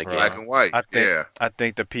video going again. Black and white. I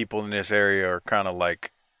think the people in this area are kind of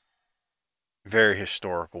like very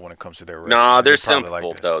historical when it comes to their wrestling. Nah, they're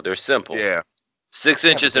simple though. They're simple. Yeah. 6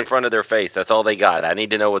 inches in front of their face. That's all they got. I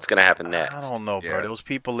need to know what's going to happen next. I don't know, bro. Those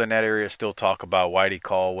people in that area still talk about Whitey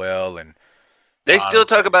Caldwell and. They still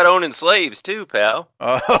talk about owning slaves too, pal.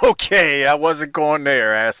 Okay, I wasn't going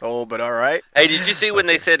there, asshole, but all right. Hey, did you see when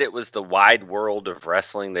they said it was the wide world of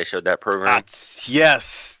wrestling? They showed that program.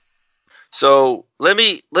 Yes. So let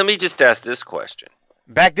me just ask this question.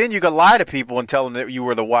 Back then, you could lie to people and tell them that you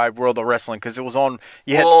were the wide world of wrestling because it was on.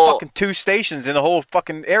 You had fucking 2 stations in the whole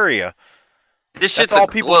fucking area. This shit's all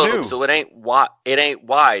people knew. So it ain't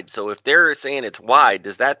wide. So if they're saying it's wide,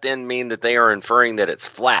 does that then mean that they are inferring that it's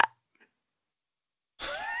flat?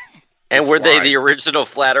 And were they the original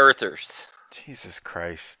flat earthers? Jesus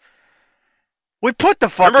Christ. We put the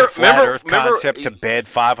fucking flat earth concept to bed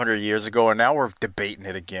 500 years ago, and now we're debating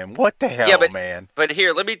it again. What the hell, man? But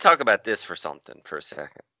here, let me talk about this for a second.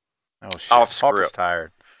 Oh, shit. Off script. Papa's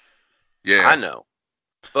tired. Yeah. I know.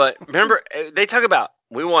 But remember, they talk about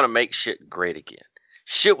we want to make shit great again.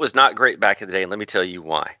 Shit was not great back in the day, and let me tell you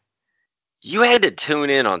why. You had to tune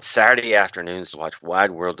in on Saturday afternoons to watch Wide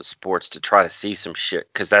World of Sports to try to see some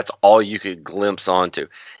shit because that's all you could glimpse onto.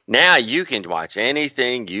 Now you can watch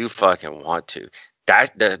anything you fucking want to.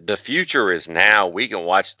 The future is now. We can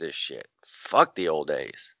watch this shit. Fuck the old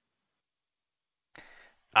days.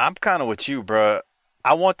 I'm kind of with you, bro.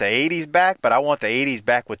 I want the 80s back, but I want the 80s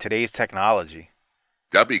back with today's technology.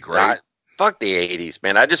 That'd be great. Fuck the 80s,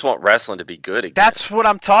 man. I just want wrestling to be good again. That's what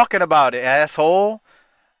I'm talking about, asshole.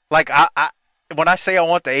 Like, when I say I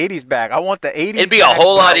want the 80s back, I want the 80s back. It'd be a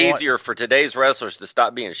whole lot easier for today's wrestlers to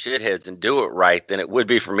stop being shitheads and do it right than it would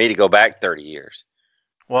be for me to go back 30 years.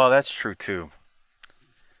 Well, that's true, too.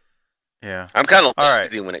 Yeah. I'm kind of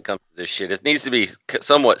lazy when it comes to this shit. It needs to be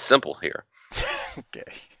somewhat simple here.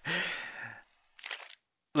 Okay.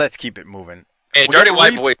 Let's keep it moving. Hey, Dirty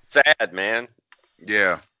White Boy is sad, man.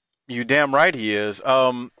 Yeah. You damn right he is.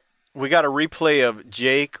 We got a replay of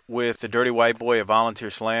Jake with the Dirty White Boy, a volunteer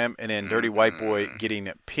slam, and then Dirty White Boy getting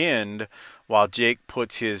pinned while Jake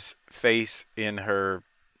puts his face in her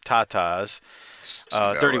tatas.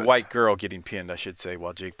 Dirty White Girl getting pinned, I should say,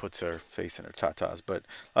 while Jake puts her face in her tatas. But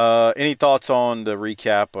any thoughts on the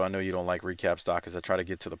recap? I know you don't like recaps, Doc, as I try to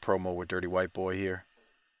get to the promo with Dirty White Boy here.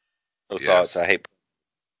 No thoughts.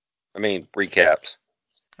 Recaps.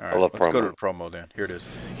 All right, let's go to the promo then. Here it is.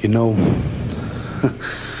 You know,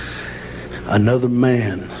 another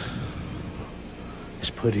man has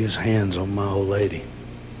put his hands on my old lady.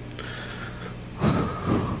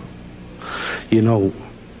 You know,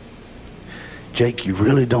 Jake, you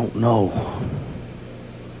really don't know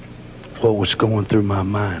what was going through my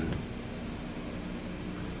mind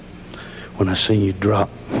when I seen you drop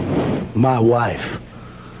my wife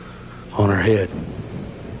on her head.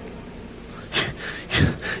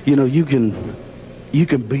 You know, you can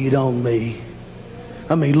beat on me.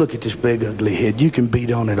 I mean, look at this big ugly head. You can beat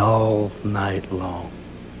on it all night long.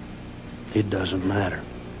 It doesn't matter.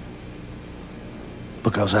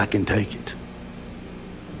 Because I can take it.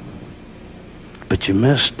 But you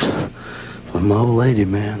missed with my old lady,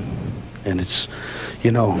 man. And it's, you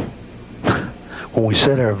know, when we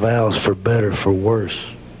said our vows for better, for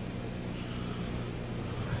worse,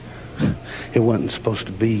 it wasn't supposed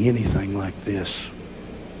to be anything like this.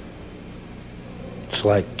 It's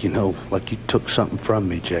like, you know, like you took something from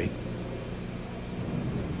me, Jake.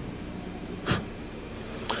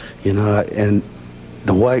 You know, and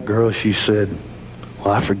the white girl, she said,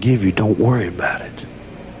 well, I forgive you, don't worry about it.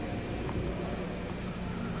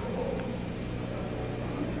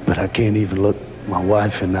 I can't even look my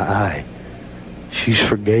wife in the eye. She's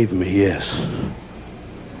forgave me, yes.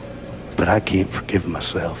 But I can't forgive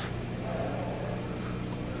myself.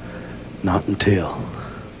 Not until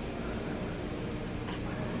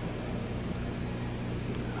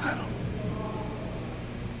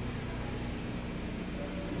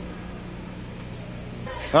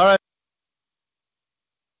All right.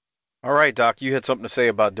 All right, Doc, you had something to say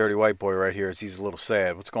about Dirty White Boy right here. He's a little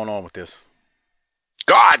sad. What's going on with this?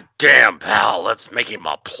 God damn, pal, let's make him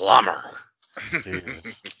a plumber.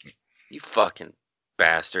 You fucking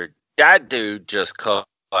bastard. That dude just cut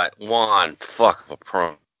one fuck of a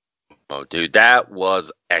promo, dude. That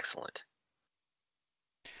was excellent.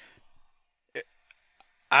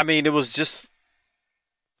 I mean, it was just...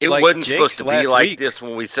 It like wasn't Jake's supposed to be like week. this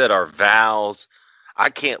when we said our vows. I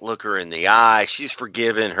can't look her in the eye. She's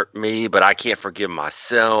forgiven me, but I can't forgive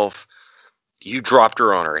myself. You dropped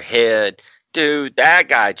her on her head. Dude, that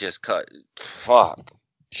guy just cut. Fuck.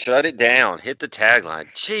 Shut it down. Hit the tagline.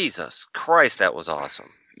 Jesus Christ, that was awesome.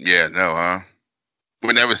 Yeah, no, huh?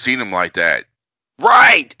 We never seen him like that.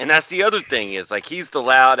 Right. And that's the other thing is, like, he's the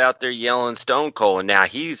loud out there yelling Stone Cold, and now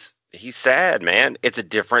he's sad, man. It's a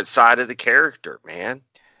different side of the character, man.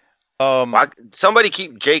 Somebody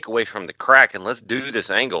keep Jake away from the crack and let's do this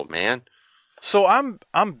angle, man. So I'm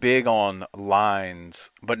big on lines,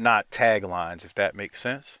 but not taglines, if that makes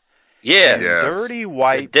sense. Yeah. And Dirty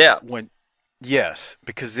White depth. Yes,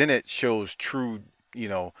 because then it shows true,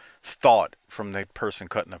 thought from the person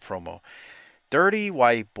cutting the promo. Dirty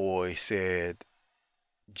White Boy said,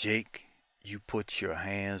 "Jake, you put your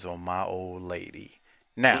hands on my old lady."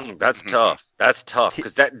 Now that's tough. That's tough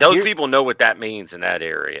because those people know what that means in that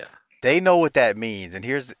area. They know what that means, and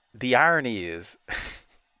here's the irony is,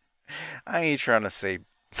 I ain't trying to say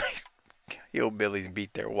hillbillies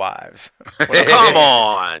beat their wives. Come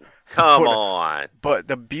on. But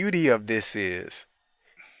the beauty of this is,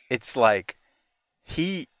 it's like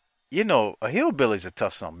a hillbilly's a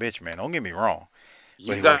tough son of a bitch, man. Don't get me wrong.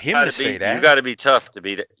 You got to be tough to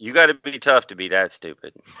be that. You got to be tough to be that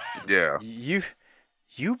stupid. Yeah. You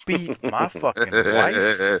beat my fucking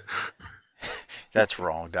wife. That's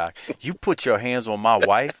wrong, Doc. You put your hands on my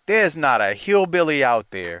wife. There's not a hillbilly out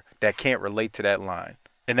there that can't relate to that line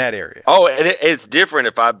in that area. Oh, and it's different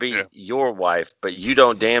if I beat your wife, but you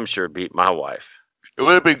don't damn sure beat my wife. It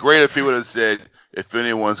would have been great if he would have said, "If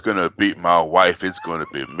anyone's gonna beat my wife, it's gonna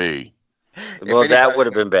be me." Well, that would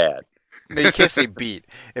have been bad. No, you can't say beat.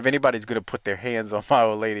 If anybody's gonna put their hands on my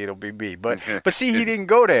old lady, it'll be me. But see, he didn't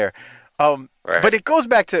go there. Right. But it goes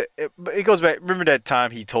back. Remember that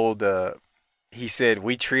time he told. He said,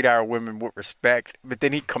 "We treat our women with respect," but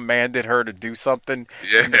then he commanded her to do something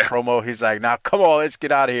in the promo. He's like, "Now, come on, let's get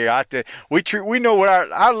out of here. We know what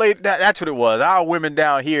our lady, that's what it was. Our women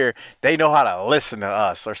down here, they know how to listen to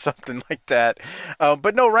us," or something like that.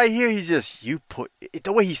 But no, right here, he's just,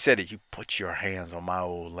 the way he said it, "You put your hands on my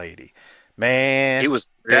old lady." Man. He was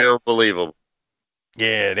real believable.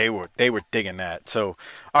 Yeah, they were digging that. So,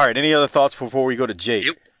 all right, any other thoughts before we go to Jake?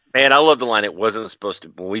 Man, I love the line. It wasn't supposed to.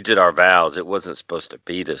 When we did our vows, it wasn't supposed to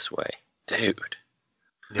be this way, dude.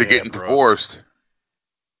 They're getting divorced.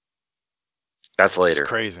 That's later. It's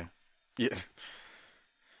crazy. Yeah.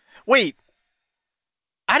 Wait,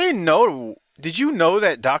 I didn't know. Did you know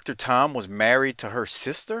that Dr. Tom was married to her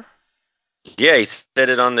sister? Yeah, he said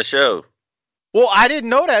it on the show. Well, I didn't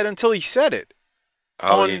know that until he said it.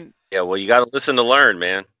 Oh, yeah. Well, you got to listen to learn,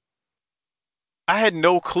 man. I had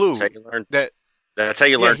no clue that. That's how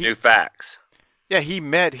you learn new facts. Yeah, he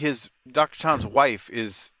met Dr. Tom's wife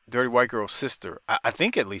is Dirty White Girl's sister. I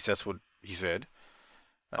think at least that's what he said.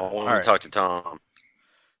 I want to talk to Tom.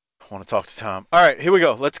 All right, here we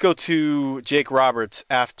go. Let's go to Jake Roberts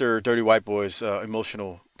after Dirty White Boy's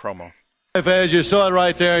emotional promo. As you saw it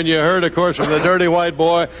right there, and you heard, of course, from the Dirty White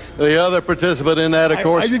Boy, the other participant in that, of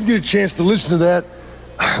course. I didn't get a chance to listen to that.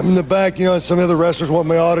 I'm in the back, and some other wrestlers want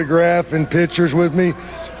my autograph and pictures with me.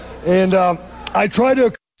 And I tried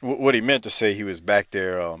to... What he meant to say, he was back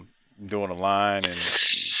there doing a line and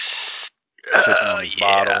sipping on his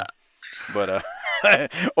bottle. But,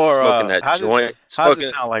 smoking that joint. How does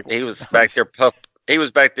it sound like? He was back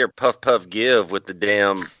there puff give with the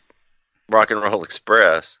damn Rock and Roll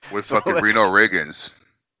Express. With fucking Reno Riggins.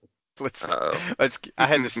 I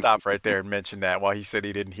had to stop right there and mention that while he said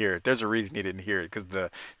he didn't hear it. There's a reason he didn't hear it, because the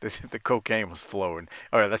cocaine was flowing.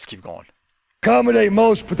 All right, let's keep going. Accommodate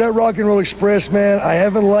most, but that Rock and Roll Express, man, I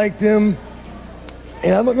haven't liked them,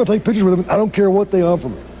 and I'm not going to take pictures with them. I don't care what they offer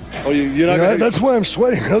me. Oh, you're not gonna... That's why I'm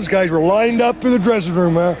sweating. Those guys were lined up through the dressing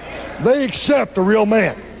room, man. They accept a real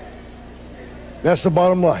man. That's the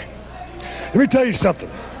bottom line. Let me tell you something.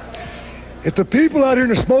 If the people out here in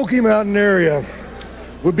the Smoky Mountain area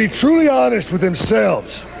would be truly honest with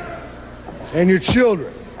themselves and your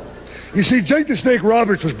children. You see, Jake the Snake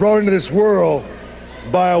Roberts was brought into this world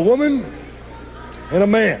by a woman and a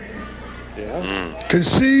man. Yeah.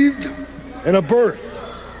 Conceived and a birth.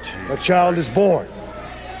 A child is born.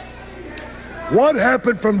 What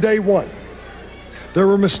happened from day one? There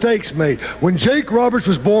were mistakes made. When Jake Roberts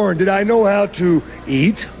was born, did I know how to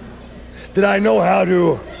eat? Did I know how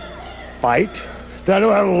to fight? Did I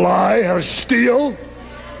know how to lie, how to steal?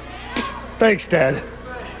 Thanks, Dad.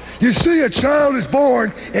 You see, a child is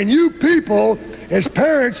born, and you people, as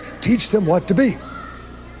parents, teach them what to be.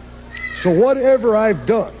 So whatever I've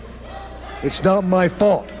done, it's not my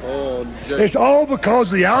fault. It's all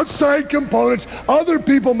because of the outside components, other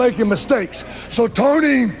people making mistakes. So,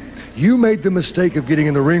 Tony, you made the mistake of getting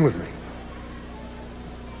in the ring with me.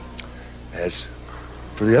 As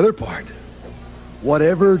for the other part,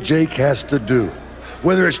 whatever Jake has to do,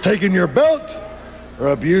 whether it's taking your belt or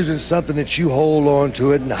abusing something that you hold on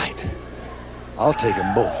to at night, I'll take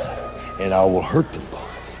them both, and I will hurt them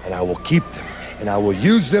both, and I will keep them, and I will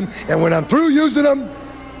use them, and when I'm through using them,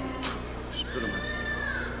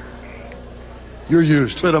 you're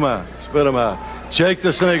used. Spit them out. Spit them out. Jake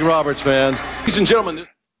the Snake Roberts fans. Ladies and gentlemen.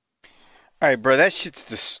 All right, bro, that shit's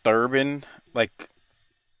disturbing. Like,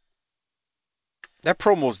 that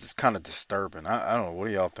promo is just kind of disturbing. I don't know. What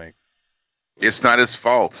do y'all think? It's not his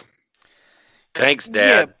fault. Thanks,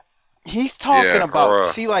 Dad. Yeah, he's talking about,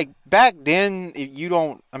 see, like, back then, you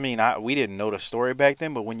don't, I mean, we didn't know the story back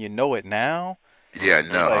then, but when you know it now. Yeah,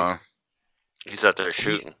 no, like, he's out there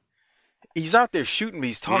shooting. He's out there shooting, but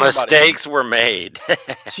he's talking about mistakes were made.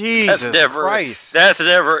 Jesus Christ. That's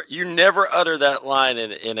never, you never utter that line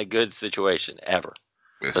in a good situation, ever.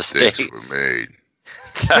 Mistakes were made.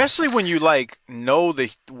 Especially when you, like, know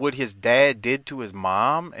what his dad did to his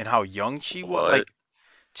mom and how young she was. Like,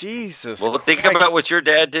 Jesus. Well, think about what your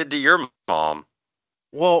dad did to your mom.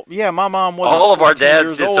 Well, yeah, my mom wasn't all of our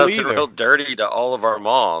dads did something either. real dirty to all of our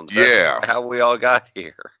moms. That's how we all got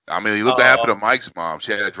here. I mean, you look what happened to Mike's mom.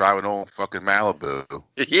 She had to drive an old fucking Malibu.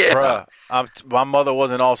 Yeah. Bruh, my mother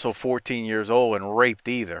wasn't also 14 years old and raped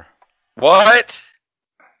either. What?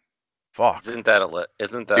 Fuck. Isn't that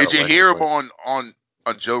Did you hear him on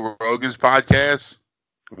Joe Rogan's podcast?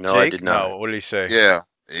 No, Jake? I did not. No, what did he say? Yeah.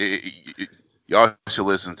 Y'all should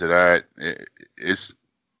listen to that. It's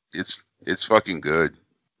fucking good.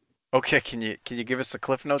 Okay, can you give us the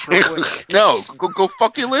cliff notes real quick? No, go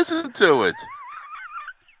fucking listen to it.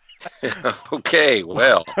 Okay,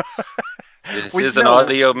 well, this is an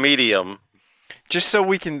audio medium. Just so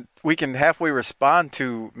we can halfway respond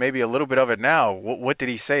to maybe a little bit of it now. What did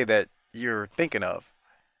he say that you're thinking of?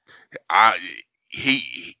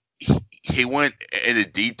 He went into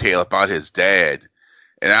detail about his dad,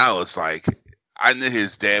 and I was like, I knew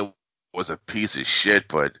his dad was a piece of shit,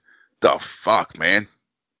 but the fuck, man.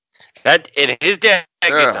 And his dad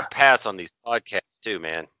gets a pass on these podcasts too,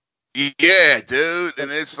 man. Yeah, dude, and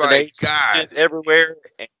it's like, God, everywhere,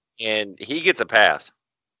 and he gets a pass.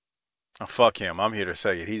 Oh, fuck him! I'm here to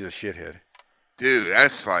say it. He's a shithead, dude.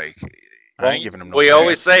 That's like, I ain't giving him no. We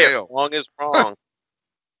always say it. Wrong is wrong.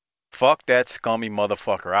 Fuck that scummy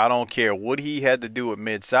motherfucker. I don't care what he had to do with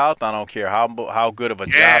Mid-South. I don't care how good of a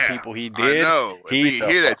job people he did. I know. He's you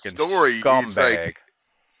hear that story, scumbag. Like,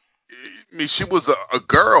 I mean, she was a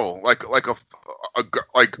girl, like a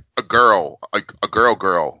girl.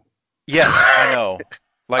 Yes, I know.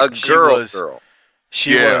 Like a girl.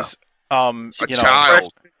 She was a child.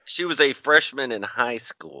 She was a freshman in high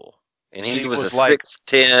school, and he was a like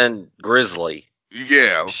 6'10" grizzly.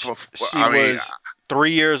 Yeah, she was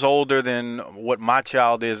 3 years older than what my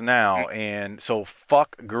child is now, and so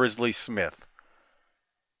fuck Grizzly Smith.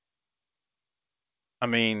 I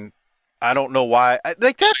mean, I don't know why.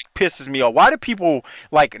 Like, that pisses me off. Why do people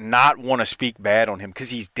like not want to speak bad on him? Because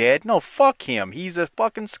he's dead? No, fuck him. He's a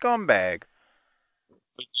fucking scumbag.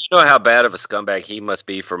 You know how bad of a scumbag he must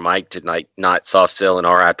be for Mike to not soft sell and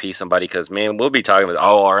RIP somebody? Because, man, we'll be talking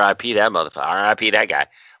about, RIP that motherfucker, RIP that guy.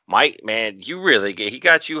 Mike, man, he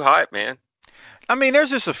got you hot, man. I mean, there's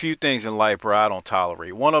just a few things in life where I don't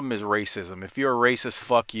tolerate. One of them is racism. If you're a racist,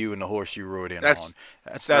 fuck you and the horse you rode in on. That's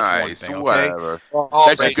nice. One thing, okay? Whatever.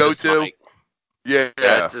 That's your go-to? Mike. Yeah.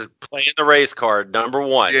 That's playing the race card, number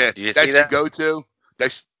one. Yeah, do you that's see that? Your go-to?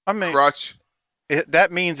 That's crutch?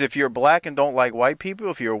 That means if you're black and don't like white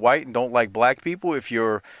people, if you're white and don't like black people, if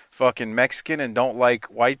you're fucking Mexican and don't like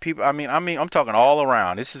white people, I mean, I'm talking all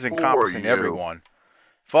around. This is encompassing everyone.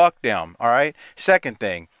 Fuck them, all right? Second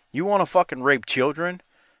thing, you want to fucking rape children?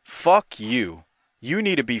 Fuck you. You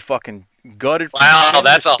need to be fucking gutted from Wow,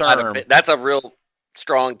 that's stern. that's a real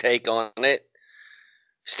strong take on it.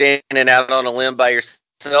 Standing out on a limb by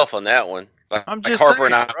yourself on that one. I'm just Harper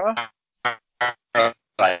saying, and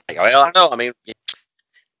well, no, I mean, I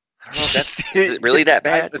don't know if is it really that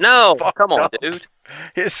bad? No, come on, dude.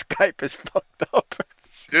 His Skype is fucked up.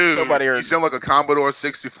 Dude, Nobody heard. You sound like a Commodore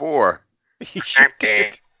 64. See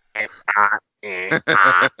if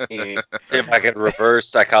I could reverse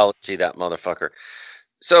psychology that motherfucker.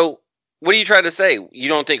 So, what are you trying to say? You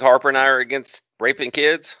don't think Harper and I are against raping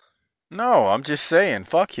kids? No, I'm just saying,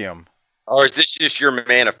 fuck him. Or is this just your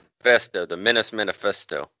manifesto, the Menace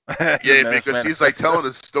Manifesto? Yeah, because he's like telling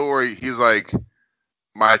the story. He's like,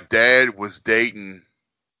 my dad was dating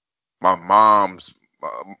my mom's,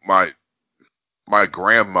 my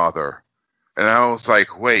grandmother. And I was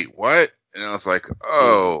like, wait, what? And I was like,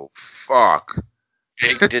 oh, fuck.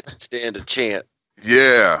 Jake didn't stand a chance.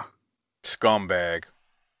 Yeah. Scumbag.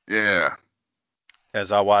 Yeah.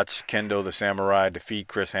 As I watched Kendo the Samurai defeat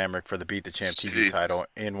Chris Hamrick for the Beat the Champ TV title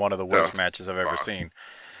in one of the worst matches I've ever seen.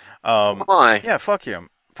 Why? Yeah, fuck him.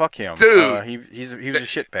 Fuck him. Dude. He was a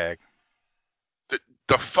shitbag.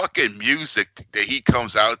 The fucking music that he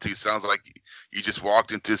comes out to sounds like you just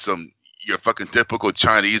walked into your fucking typical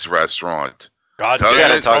Chinese restaurant.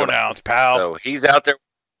 Goddamn pronouns, pal. So he's out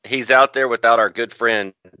there without our good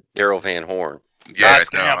friend Daryl Van Horn. Yeah,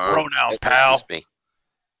 goddamn pronouns, pal.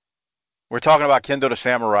 We're talking about Kendo the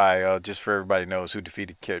Samurai, just for everybody knows who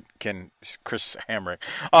defeated Chris Hamrick.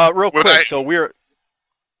 Real quick,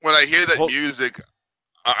 when I hear that music,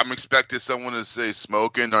 I'm expecting someone to say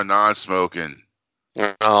smoking or non-smoking.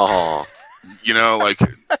 Oh, you know, like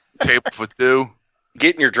table for two.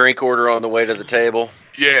 Getting your drink order on the way to the table.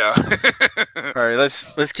 Yeah. All right,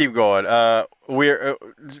 let's keep going. We're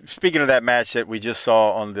speaking of that match that we just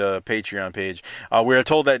saw on the Patreon page. We are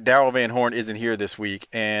told that Daryl Van Horn isn't here this week,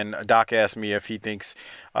 and Doc asked me if he thinks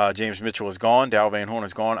James Mitchell is gone. Daryl Van Horn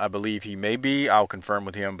is gone. I believe he may be. I'll confirm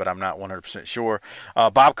with him, but I'm not 100% sure.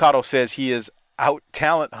 Bob Cotto says he is out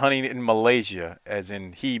talent hunting in Malaysia, as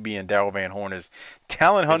in he being Daryl Van Horn is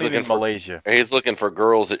talent hunting in Malaysia. He's looking for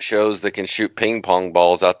girls at shows that can shoot ping pong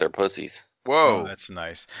balls out their pussies. Whoa, that's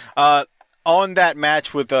nice. On that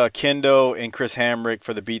match with Kendo and Chris Hamrick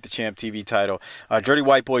for the Beat the Champ TV title, Dirty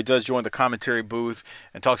White Boy does join the commentary booth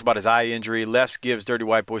and talks about his eye injury. Les gives Dirty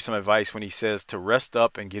White Boy some advice when he says to rest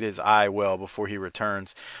up and get his eye well before he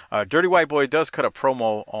returns. Dirty White Boy does cut a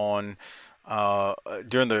promo on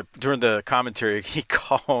during the commentary. He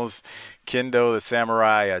calls Kendo the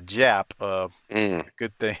Samurai a Jap.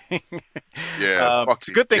 Good thing. Yeah, it's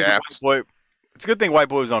a good thing. It's a good thing White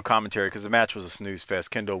Boy was on commentary because the match was a snooze fest.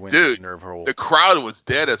 Kendo wins the nerve hole. The crowd was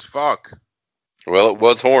dead as fuck. Well, it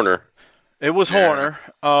was Horner. It was Horner.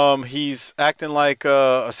 He's acting like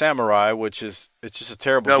a samurai, which is just a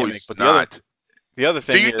terrible gimmick. He's but not. The other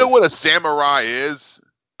thing. Do you know what a samurai is?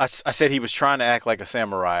 I said he was trying to act like a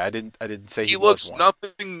samurai. I didn't say he looks was one.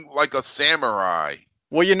 nothing like a samurai.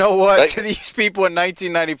 Well, you know what? To these people in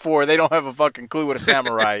 1994, they don't have a fucking clue what a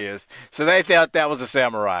samurai is. So they thought that was a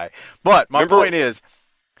samurai. But my point is,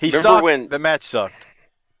 he sucked. The match sucked.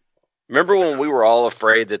 Remember when we were all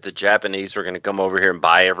afraid that the Japanese were going to come over here and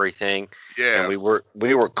buy everything? Yeah. And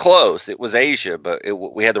we were close. It was Asia, but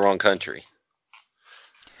we had the wrong country.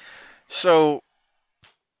 So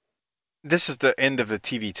this is the end of the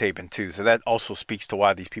TV taping too. So that also speaks to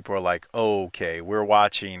why these people are like, oh, okay, we're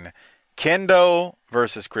watching Kendo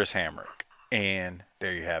versus Chris Hamrick, and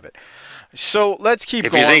there you have it. So let's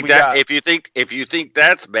keep going. If you think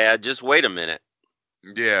that's bad, just wait a minute.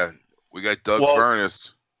 Yeah, we got Doug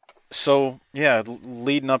Furnace. So yeah,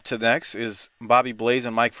 leading up to next is Bobby Blaze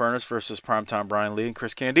and Mike Furnace versus Primetime Brian Lee and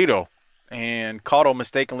Chris Candido. And Cotto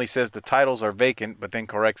mistakenly says the titles are vacant, but then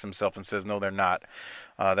corrects himself and says no, they're not.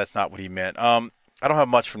 That's not what he meant. I don't have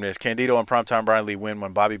much from this. Candido and Primetime Brian Lee win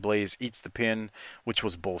when Bobby Blaze eats the pin, which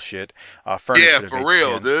was bullshit. Furnace for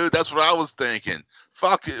real, dude. That's what I was thinking.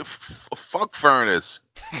 Fuck Furnace.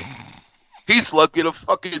 He's lucky to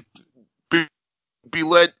fucking be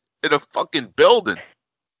let in a fucking building.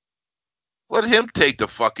 Let him take the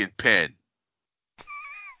fucking pin.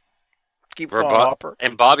 Keep going, Hopper.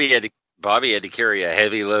 And Bobby had to carry a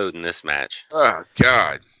heavy load in this match. Oh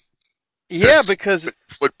God. Yeah, because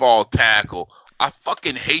football tackle. I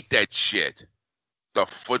fucking hate that shit. The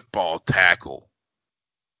football tackle.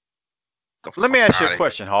 Let me ask you a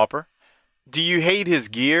question, Hopper. Do you hate his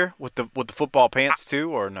gear with the football pants too,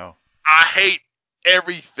 or no? I hate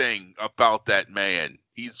everything about that man.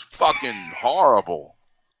 He's fucking horrible.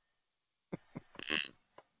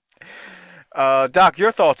 Doc,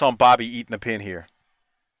 your thoughts on Bobby eating the pin here?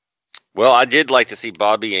 Well, I did like to see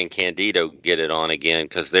Bobby and Candido get it on again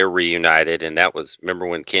because they're reunited, and that was, remember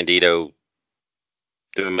when Candido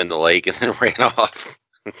threw him in the lake, and then ran off.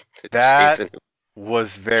 That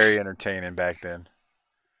was very entertaining back then.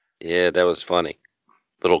 Yeah, that was funny.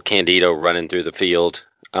 Little Candido running through the field.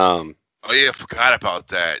 Oh yeah, I forgot about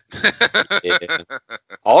that. Yeah.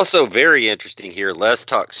 Also very interesting here. Les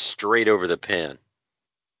talks straight over the pen.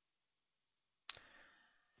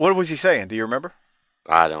 What was he saying? Do you remember?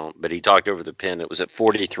 I don't, but he talked over the pen. It was at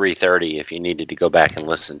 43:30 if you needed to go back and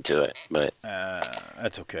listen to it. But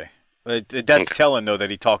that's okay. That's telling, though, that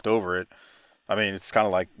he talked over it. I mean, it's kind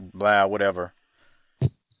of like, blah, whatever.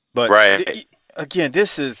 But, right. Again,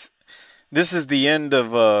 this is the end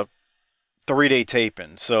of a 3-day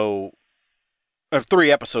taping. So, a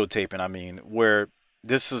 3-episode taping, I mean, where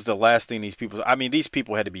this is the last thing these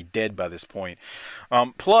people had to be dead by this point.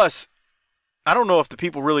 Plus, I don't know if the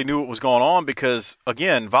people really knew what was going on because,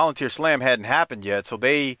 again, Volunteer Slam hadn't happened yet, so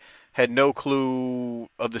they had no clue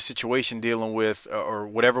of the situation dealing with or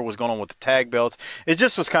whatever was going on with the tag belts. It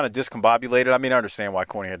just was kind of discombobulated. I mean, I understand why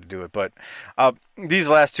Corny had to do it, but these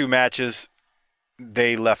last 2 matches,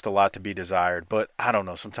 they left a lot to be desired. But I don't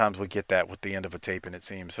know. Sometimes we get that with the end of a taping, it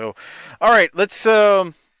seems. So, all right, let's,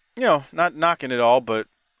 not knocking it all, but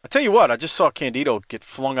I tell you what, I just saw Candido get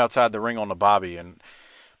flung outside the ring on the Bobby, and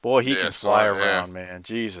boy, he can fly around, man.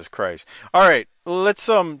 Jesus Christ. All right, let's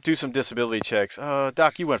do some disability checks.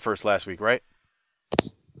 Doc, you went first last week, right?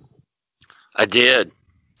 I did.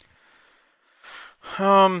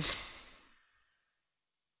 I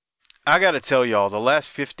got to tell y'all, the last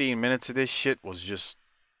 15 minutes of this shit was just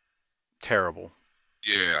terrible.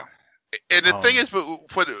 Yeah. And the thing is,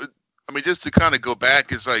 just to kind of go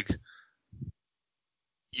back, is like,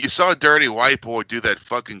 you saw Dirty White Boy do that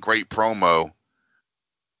fucking great promo.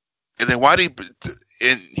 And then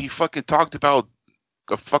he fucking talked about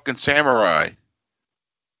a fucking samurai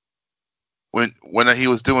when he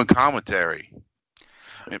was doing commentary.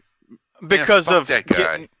 Because of that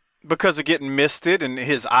guy. Because of getting misted and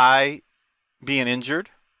his eye being injured.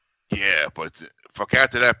 Yeah, but fuck,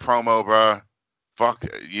 after that promo, bro, fuck,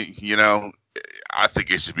 you know, I think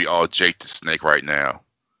it should be all Jake the Snake right now.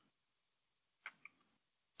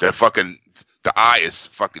 The eye is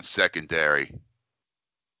fucking secondary.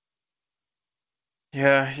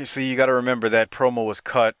 Yeah, you see, you got to remember that promo was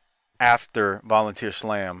cut after Volunteer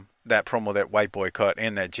Slam. That promo that White Boy cut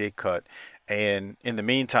and that Jake cut. And in the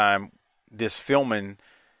meantime, this filming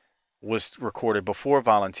was recorded before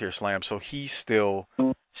Volunteer Slam, so he's still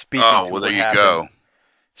speaking to what there you happened. go.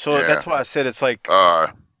 So that's why I said it's like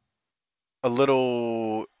a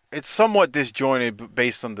little... It's somewhat disjointed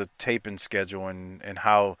based on the taping schedule and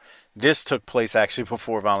how this took place actually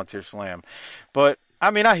before Volunteer Slam. But I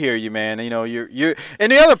mean, I hear you, man. You know, you're,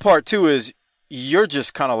 and the other part too is you're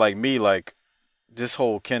just kind of like me, like this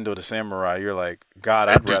whole Kendo the Samurai. You're like, God,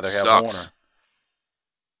 I'd rather have Horner.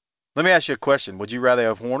 Let me ask you a question: would you rather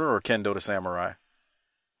have Horner or Kendo the Samurai?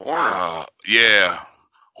 Yeah,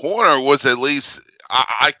 Horner was at least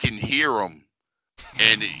I can hear him,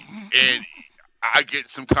 and I get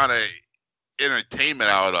some kind of entertainment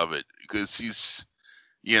out of it because he's,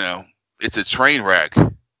 you know, it's a train wreck.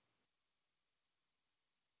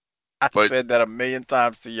 I said that 1,000,000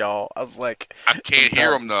 times to y'all. I was like, I can't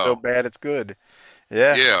hear him though. So bad it's good.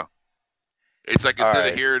 Yeah. Yeah. It's like instead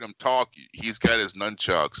of hearing him talk, he's got his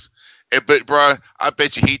nunchucks. But bro, I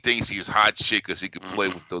bet you he thinks he's hot shit because he could play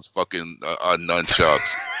with those fucking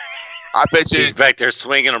nunchucks. I bet you he's back there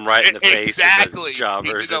swinging them right in the face. Exactly. He's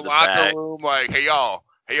in the locker room like, hey y'all,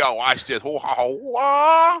 watch this.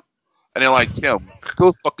 And they're like, Tim,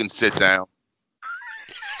 go fucking sit down.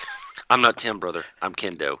 I'm not Tim, brother. I'm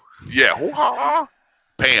Kendo. Yeah.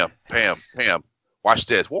 Pam. Watch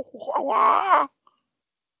this.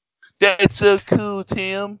 That's so cool,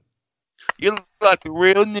 Tim. You look like a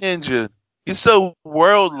real ninja. You're so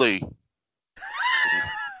worldly.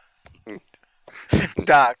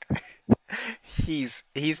 Doc, he's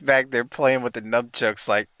back there playing with the nunchucks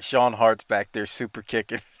like Sean Hart's back there super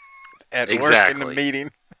kicking at work in the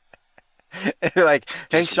meeting. Like,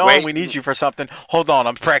 hey, Sean, we need you for something. Hold on,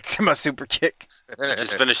 I'm practicing my super kick.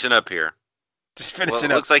 Just finishing up here. Just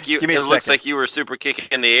finishing up. It looks like you were super kicking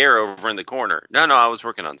in the air over in the corner. No, I was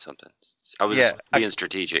working on something. I was being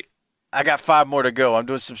strategic. I got 5 more to go. I'm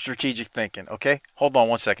doing some strategic thinking, okay? Hold on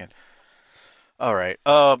 1 second. All right.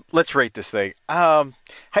 Let's rate this thing.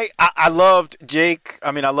 Hey, I loved Jake.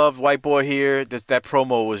 I mean, I loved White Boy here. That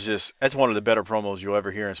promo was that's one of the better promos you'll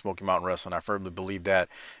ever hear in Smoky Mountain Wrestling. I firmly believe that.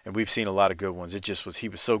 And we've seen a lot of good ones. He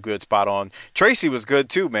was so good, spot on. Tracy was good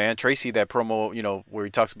too, man. Tracy, that promo, you know, where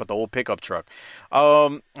he talks about the old pickup truck. I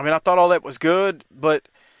mean, I thought all that was good, but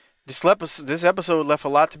this episode left a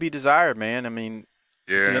lot to be desired, man. I mean,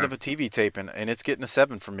 it's the end of a TV taping, and it's getting a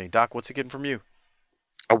 7 from me. Doc, what's it getting from you?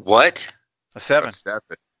 A what? A 7. A 7.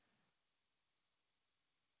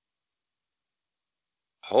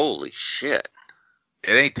 Holy shit.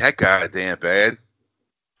 It ain't that goddamn bad.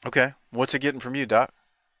 Okay. What's it getting from you, Doc?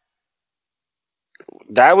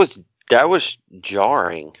 That was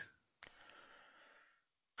jarring.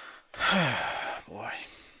 Boy.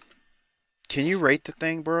 Can you rate the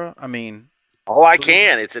thing, bro? I mean... Oh, I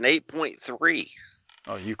can. It's an 8.3.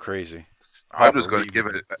 Oh, you crazy. I'm just going to give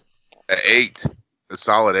it an 8. A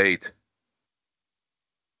solid 8.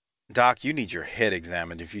 Doc, you need your head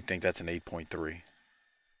examined if you think that's an 8.3.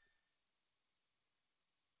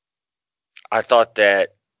 I thought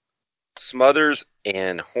that Smothers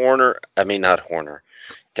and not Horner.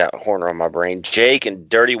 Got Horner on my brain. Jake and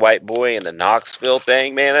Dirty White Boy and the Knoxville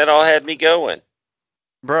thing, man, that all had me going.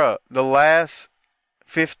 Bruh, the last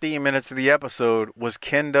 15 minutes of the episode was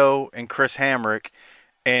Kendo and Chris Hamrick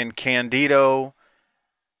and Candido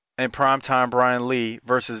and Primetime Brian Lee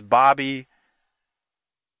versus Bobby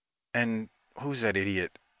and who's that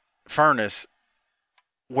idiot? Furnace,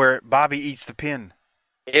 where Bobby eats the pin.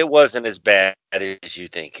 It wasn't as bad as you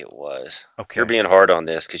think it was. Okay. You're being hard on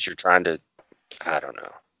this because you're trying to, I don't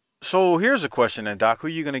know. So here's a question then, Doc. Who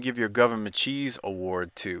are you going to give your government cheese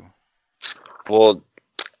award to? Well,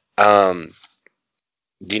 do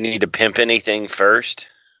you need to pimp anything first?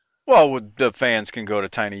 Well, the fans can go to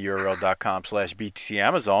tinyurl.com/BTT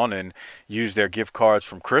Amazon and use their gift cards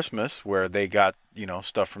from Christmas where they got,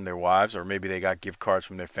 stuff from their wives, or maybe they got gift cards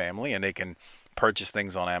from their family, and they can purchase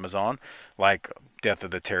things on Amazon like Death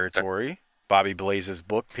of the Territory, Bobby Blaze's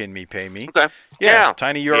book, Pin Me, Pay Me. Okay. Yeah.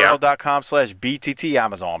 tinyurl.com/BTT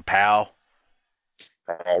Amazon, pal.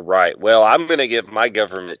 All right. Well, I'm going to give my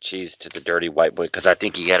government cheese to the Dirty White Boy because I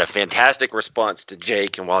think he had a fantastic response to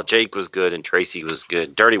Jake. And while Jake was good and Tracy was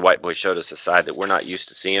good, Dirty White Boy showed us a side that we're not used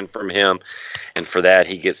to seeing from him. And for that,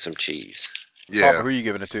 he gets some cheese. Yeah. Papa, who are you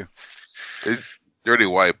giving it to? It's Dirty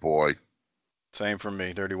White Boy. Same for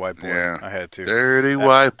me, Dirty White Boy. Yeah. I had to. Dirty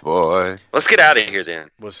White Boy. Let's get out of here then.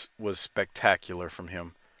 Was spectacular from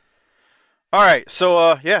him. All right. So,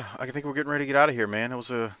 I think we're getting ready to get out of here, man. It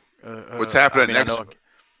was What's happening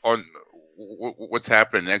What's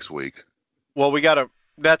happening next week? Well,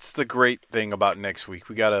 that's the great thing about next week.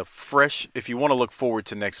 We got a fresh, if you want to look forward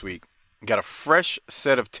to next week, we got a fresh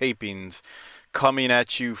set of tapings coming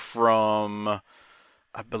at you from,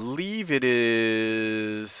 I believe it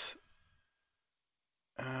is,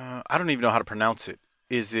 I don't even know how to pronounce it.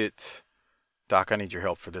 Is it, Doc, I need your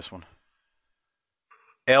help for this one.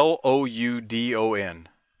 Loudon,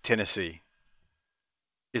 Tennessee,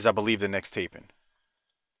 is, I believe, the next taping.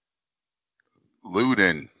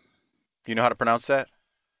 Loudon. You know how to pronounce that?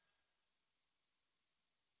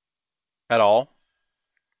 At all?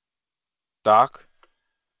 Doc?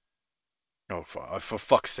 Oh, for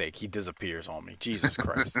fuck's sake, he disappears on me. Jesus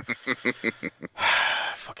Christ.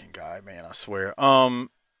 Fucking guy, man, I swear.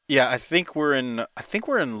 Yeah, I think we're in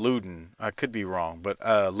Loudon. I could be wrong, but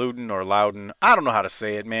Loudon or Loudon. I don't know how to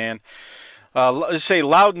say it, man. Let's say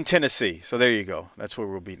Loudon, Tennessee. So there you go. That's where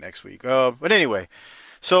we'll be next week. But anyway,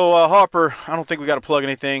 so Harper, I don't think we got to plug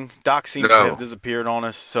anything. Doc seems to have disappeared on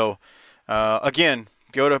us. So again,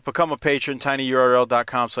 go to become a patron,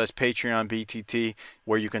 tinyurl.com/PatreonBTT,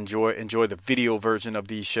 where you can enjoy the video version of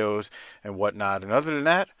these shows and whatnot. And other than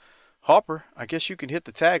that, Harper, I guess you can hit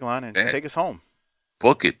the tagline and take us home.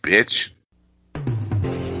 Book it, bitch.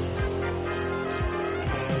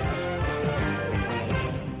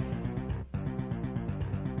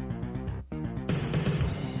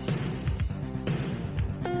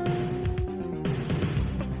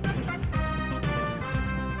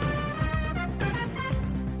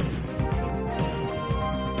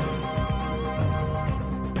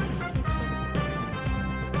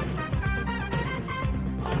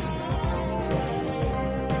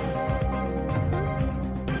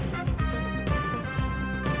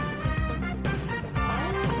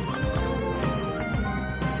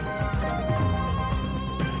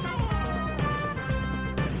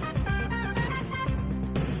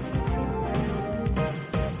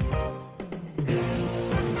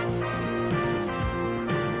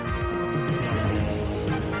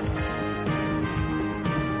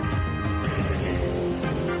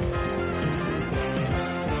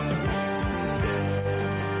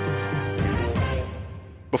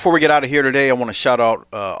 Before we get out of here today, I want to shout out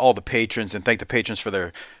all the patrons and thank the patrons for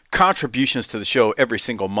their contributions to the show every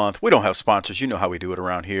single month. We don't have sponsors. You know how we do it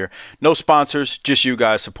around here. No sponsors, just you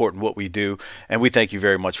guys supporting what we do, and we thank you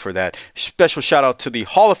very much for that. Special shout out to the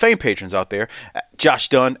Hall of Fame patrons out there. Josh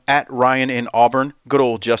Dunn, at Ryan in Auburn, good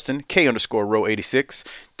old Justin, K_row86,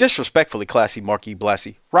 disrespectfully classy Marky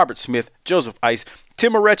Blassie, Robert Smith, Joseph Ice,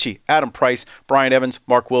 Tim Arechi, Adam Price, Brian Evans,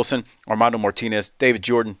 Mark Wilson, Armando Martinez, David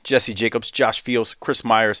Jordan, Jesse Jacobs, Josh Fields, Chris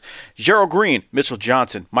Myers, Gerald Green, Mitchell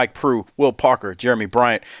Johnson, Mike Prue, Will Parker, Jeremy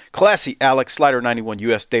Bryant, Classy Alex, Slider 91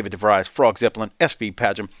 US, David DeVries, Frog Zeppelin, SV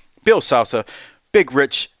Pageant, Bill Salsa, Big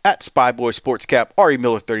Rich, at Spyboy Sports Cap, Ari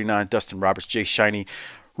Miller 39, Dustin Roberts, Jay Shiny,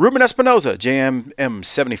 Ruben Espinoza, JMM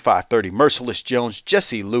 7530, Merciless Jones,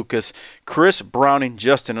 Jesse Lucas, Chris Browning,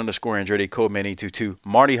 Justin _Andrade, Codeman 822,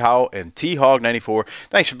 Marty Howell, and T-Hog 94.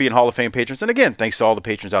 Thanks for being Hall of Fame patrons. And again, thanks to all the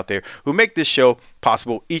patrons out there who make this show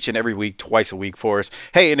possible each and every week, twice a week for us.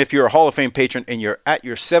 Hey, and if you're a Hall of Fame patron and you're at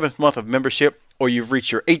your 7th month of membership, or you've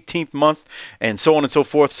reached your 18th month, and so on and so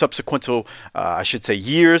forth, subsequent to,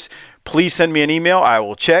 years, please send me an email. I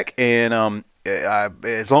will check, and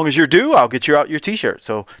as long as you're due, I'll get you out your T-shirt.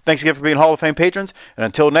 So thanks again for being Hall of Fame patrons, and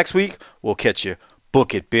until next week, we'll catch you.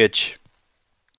 Book it, bitch.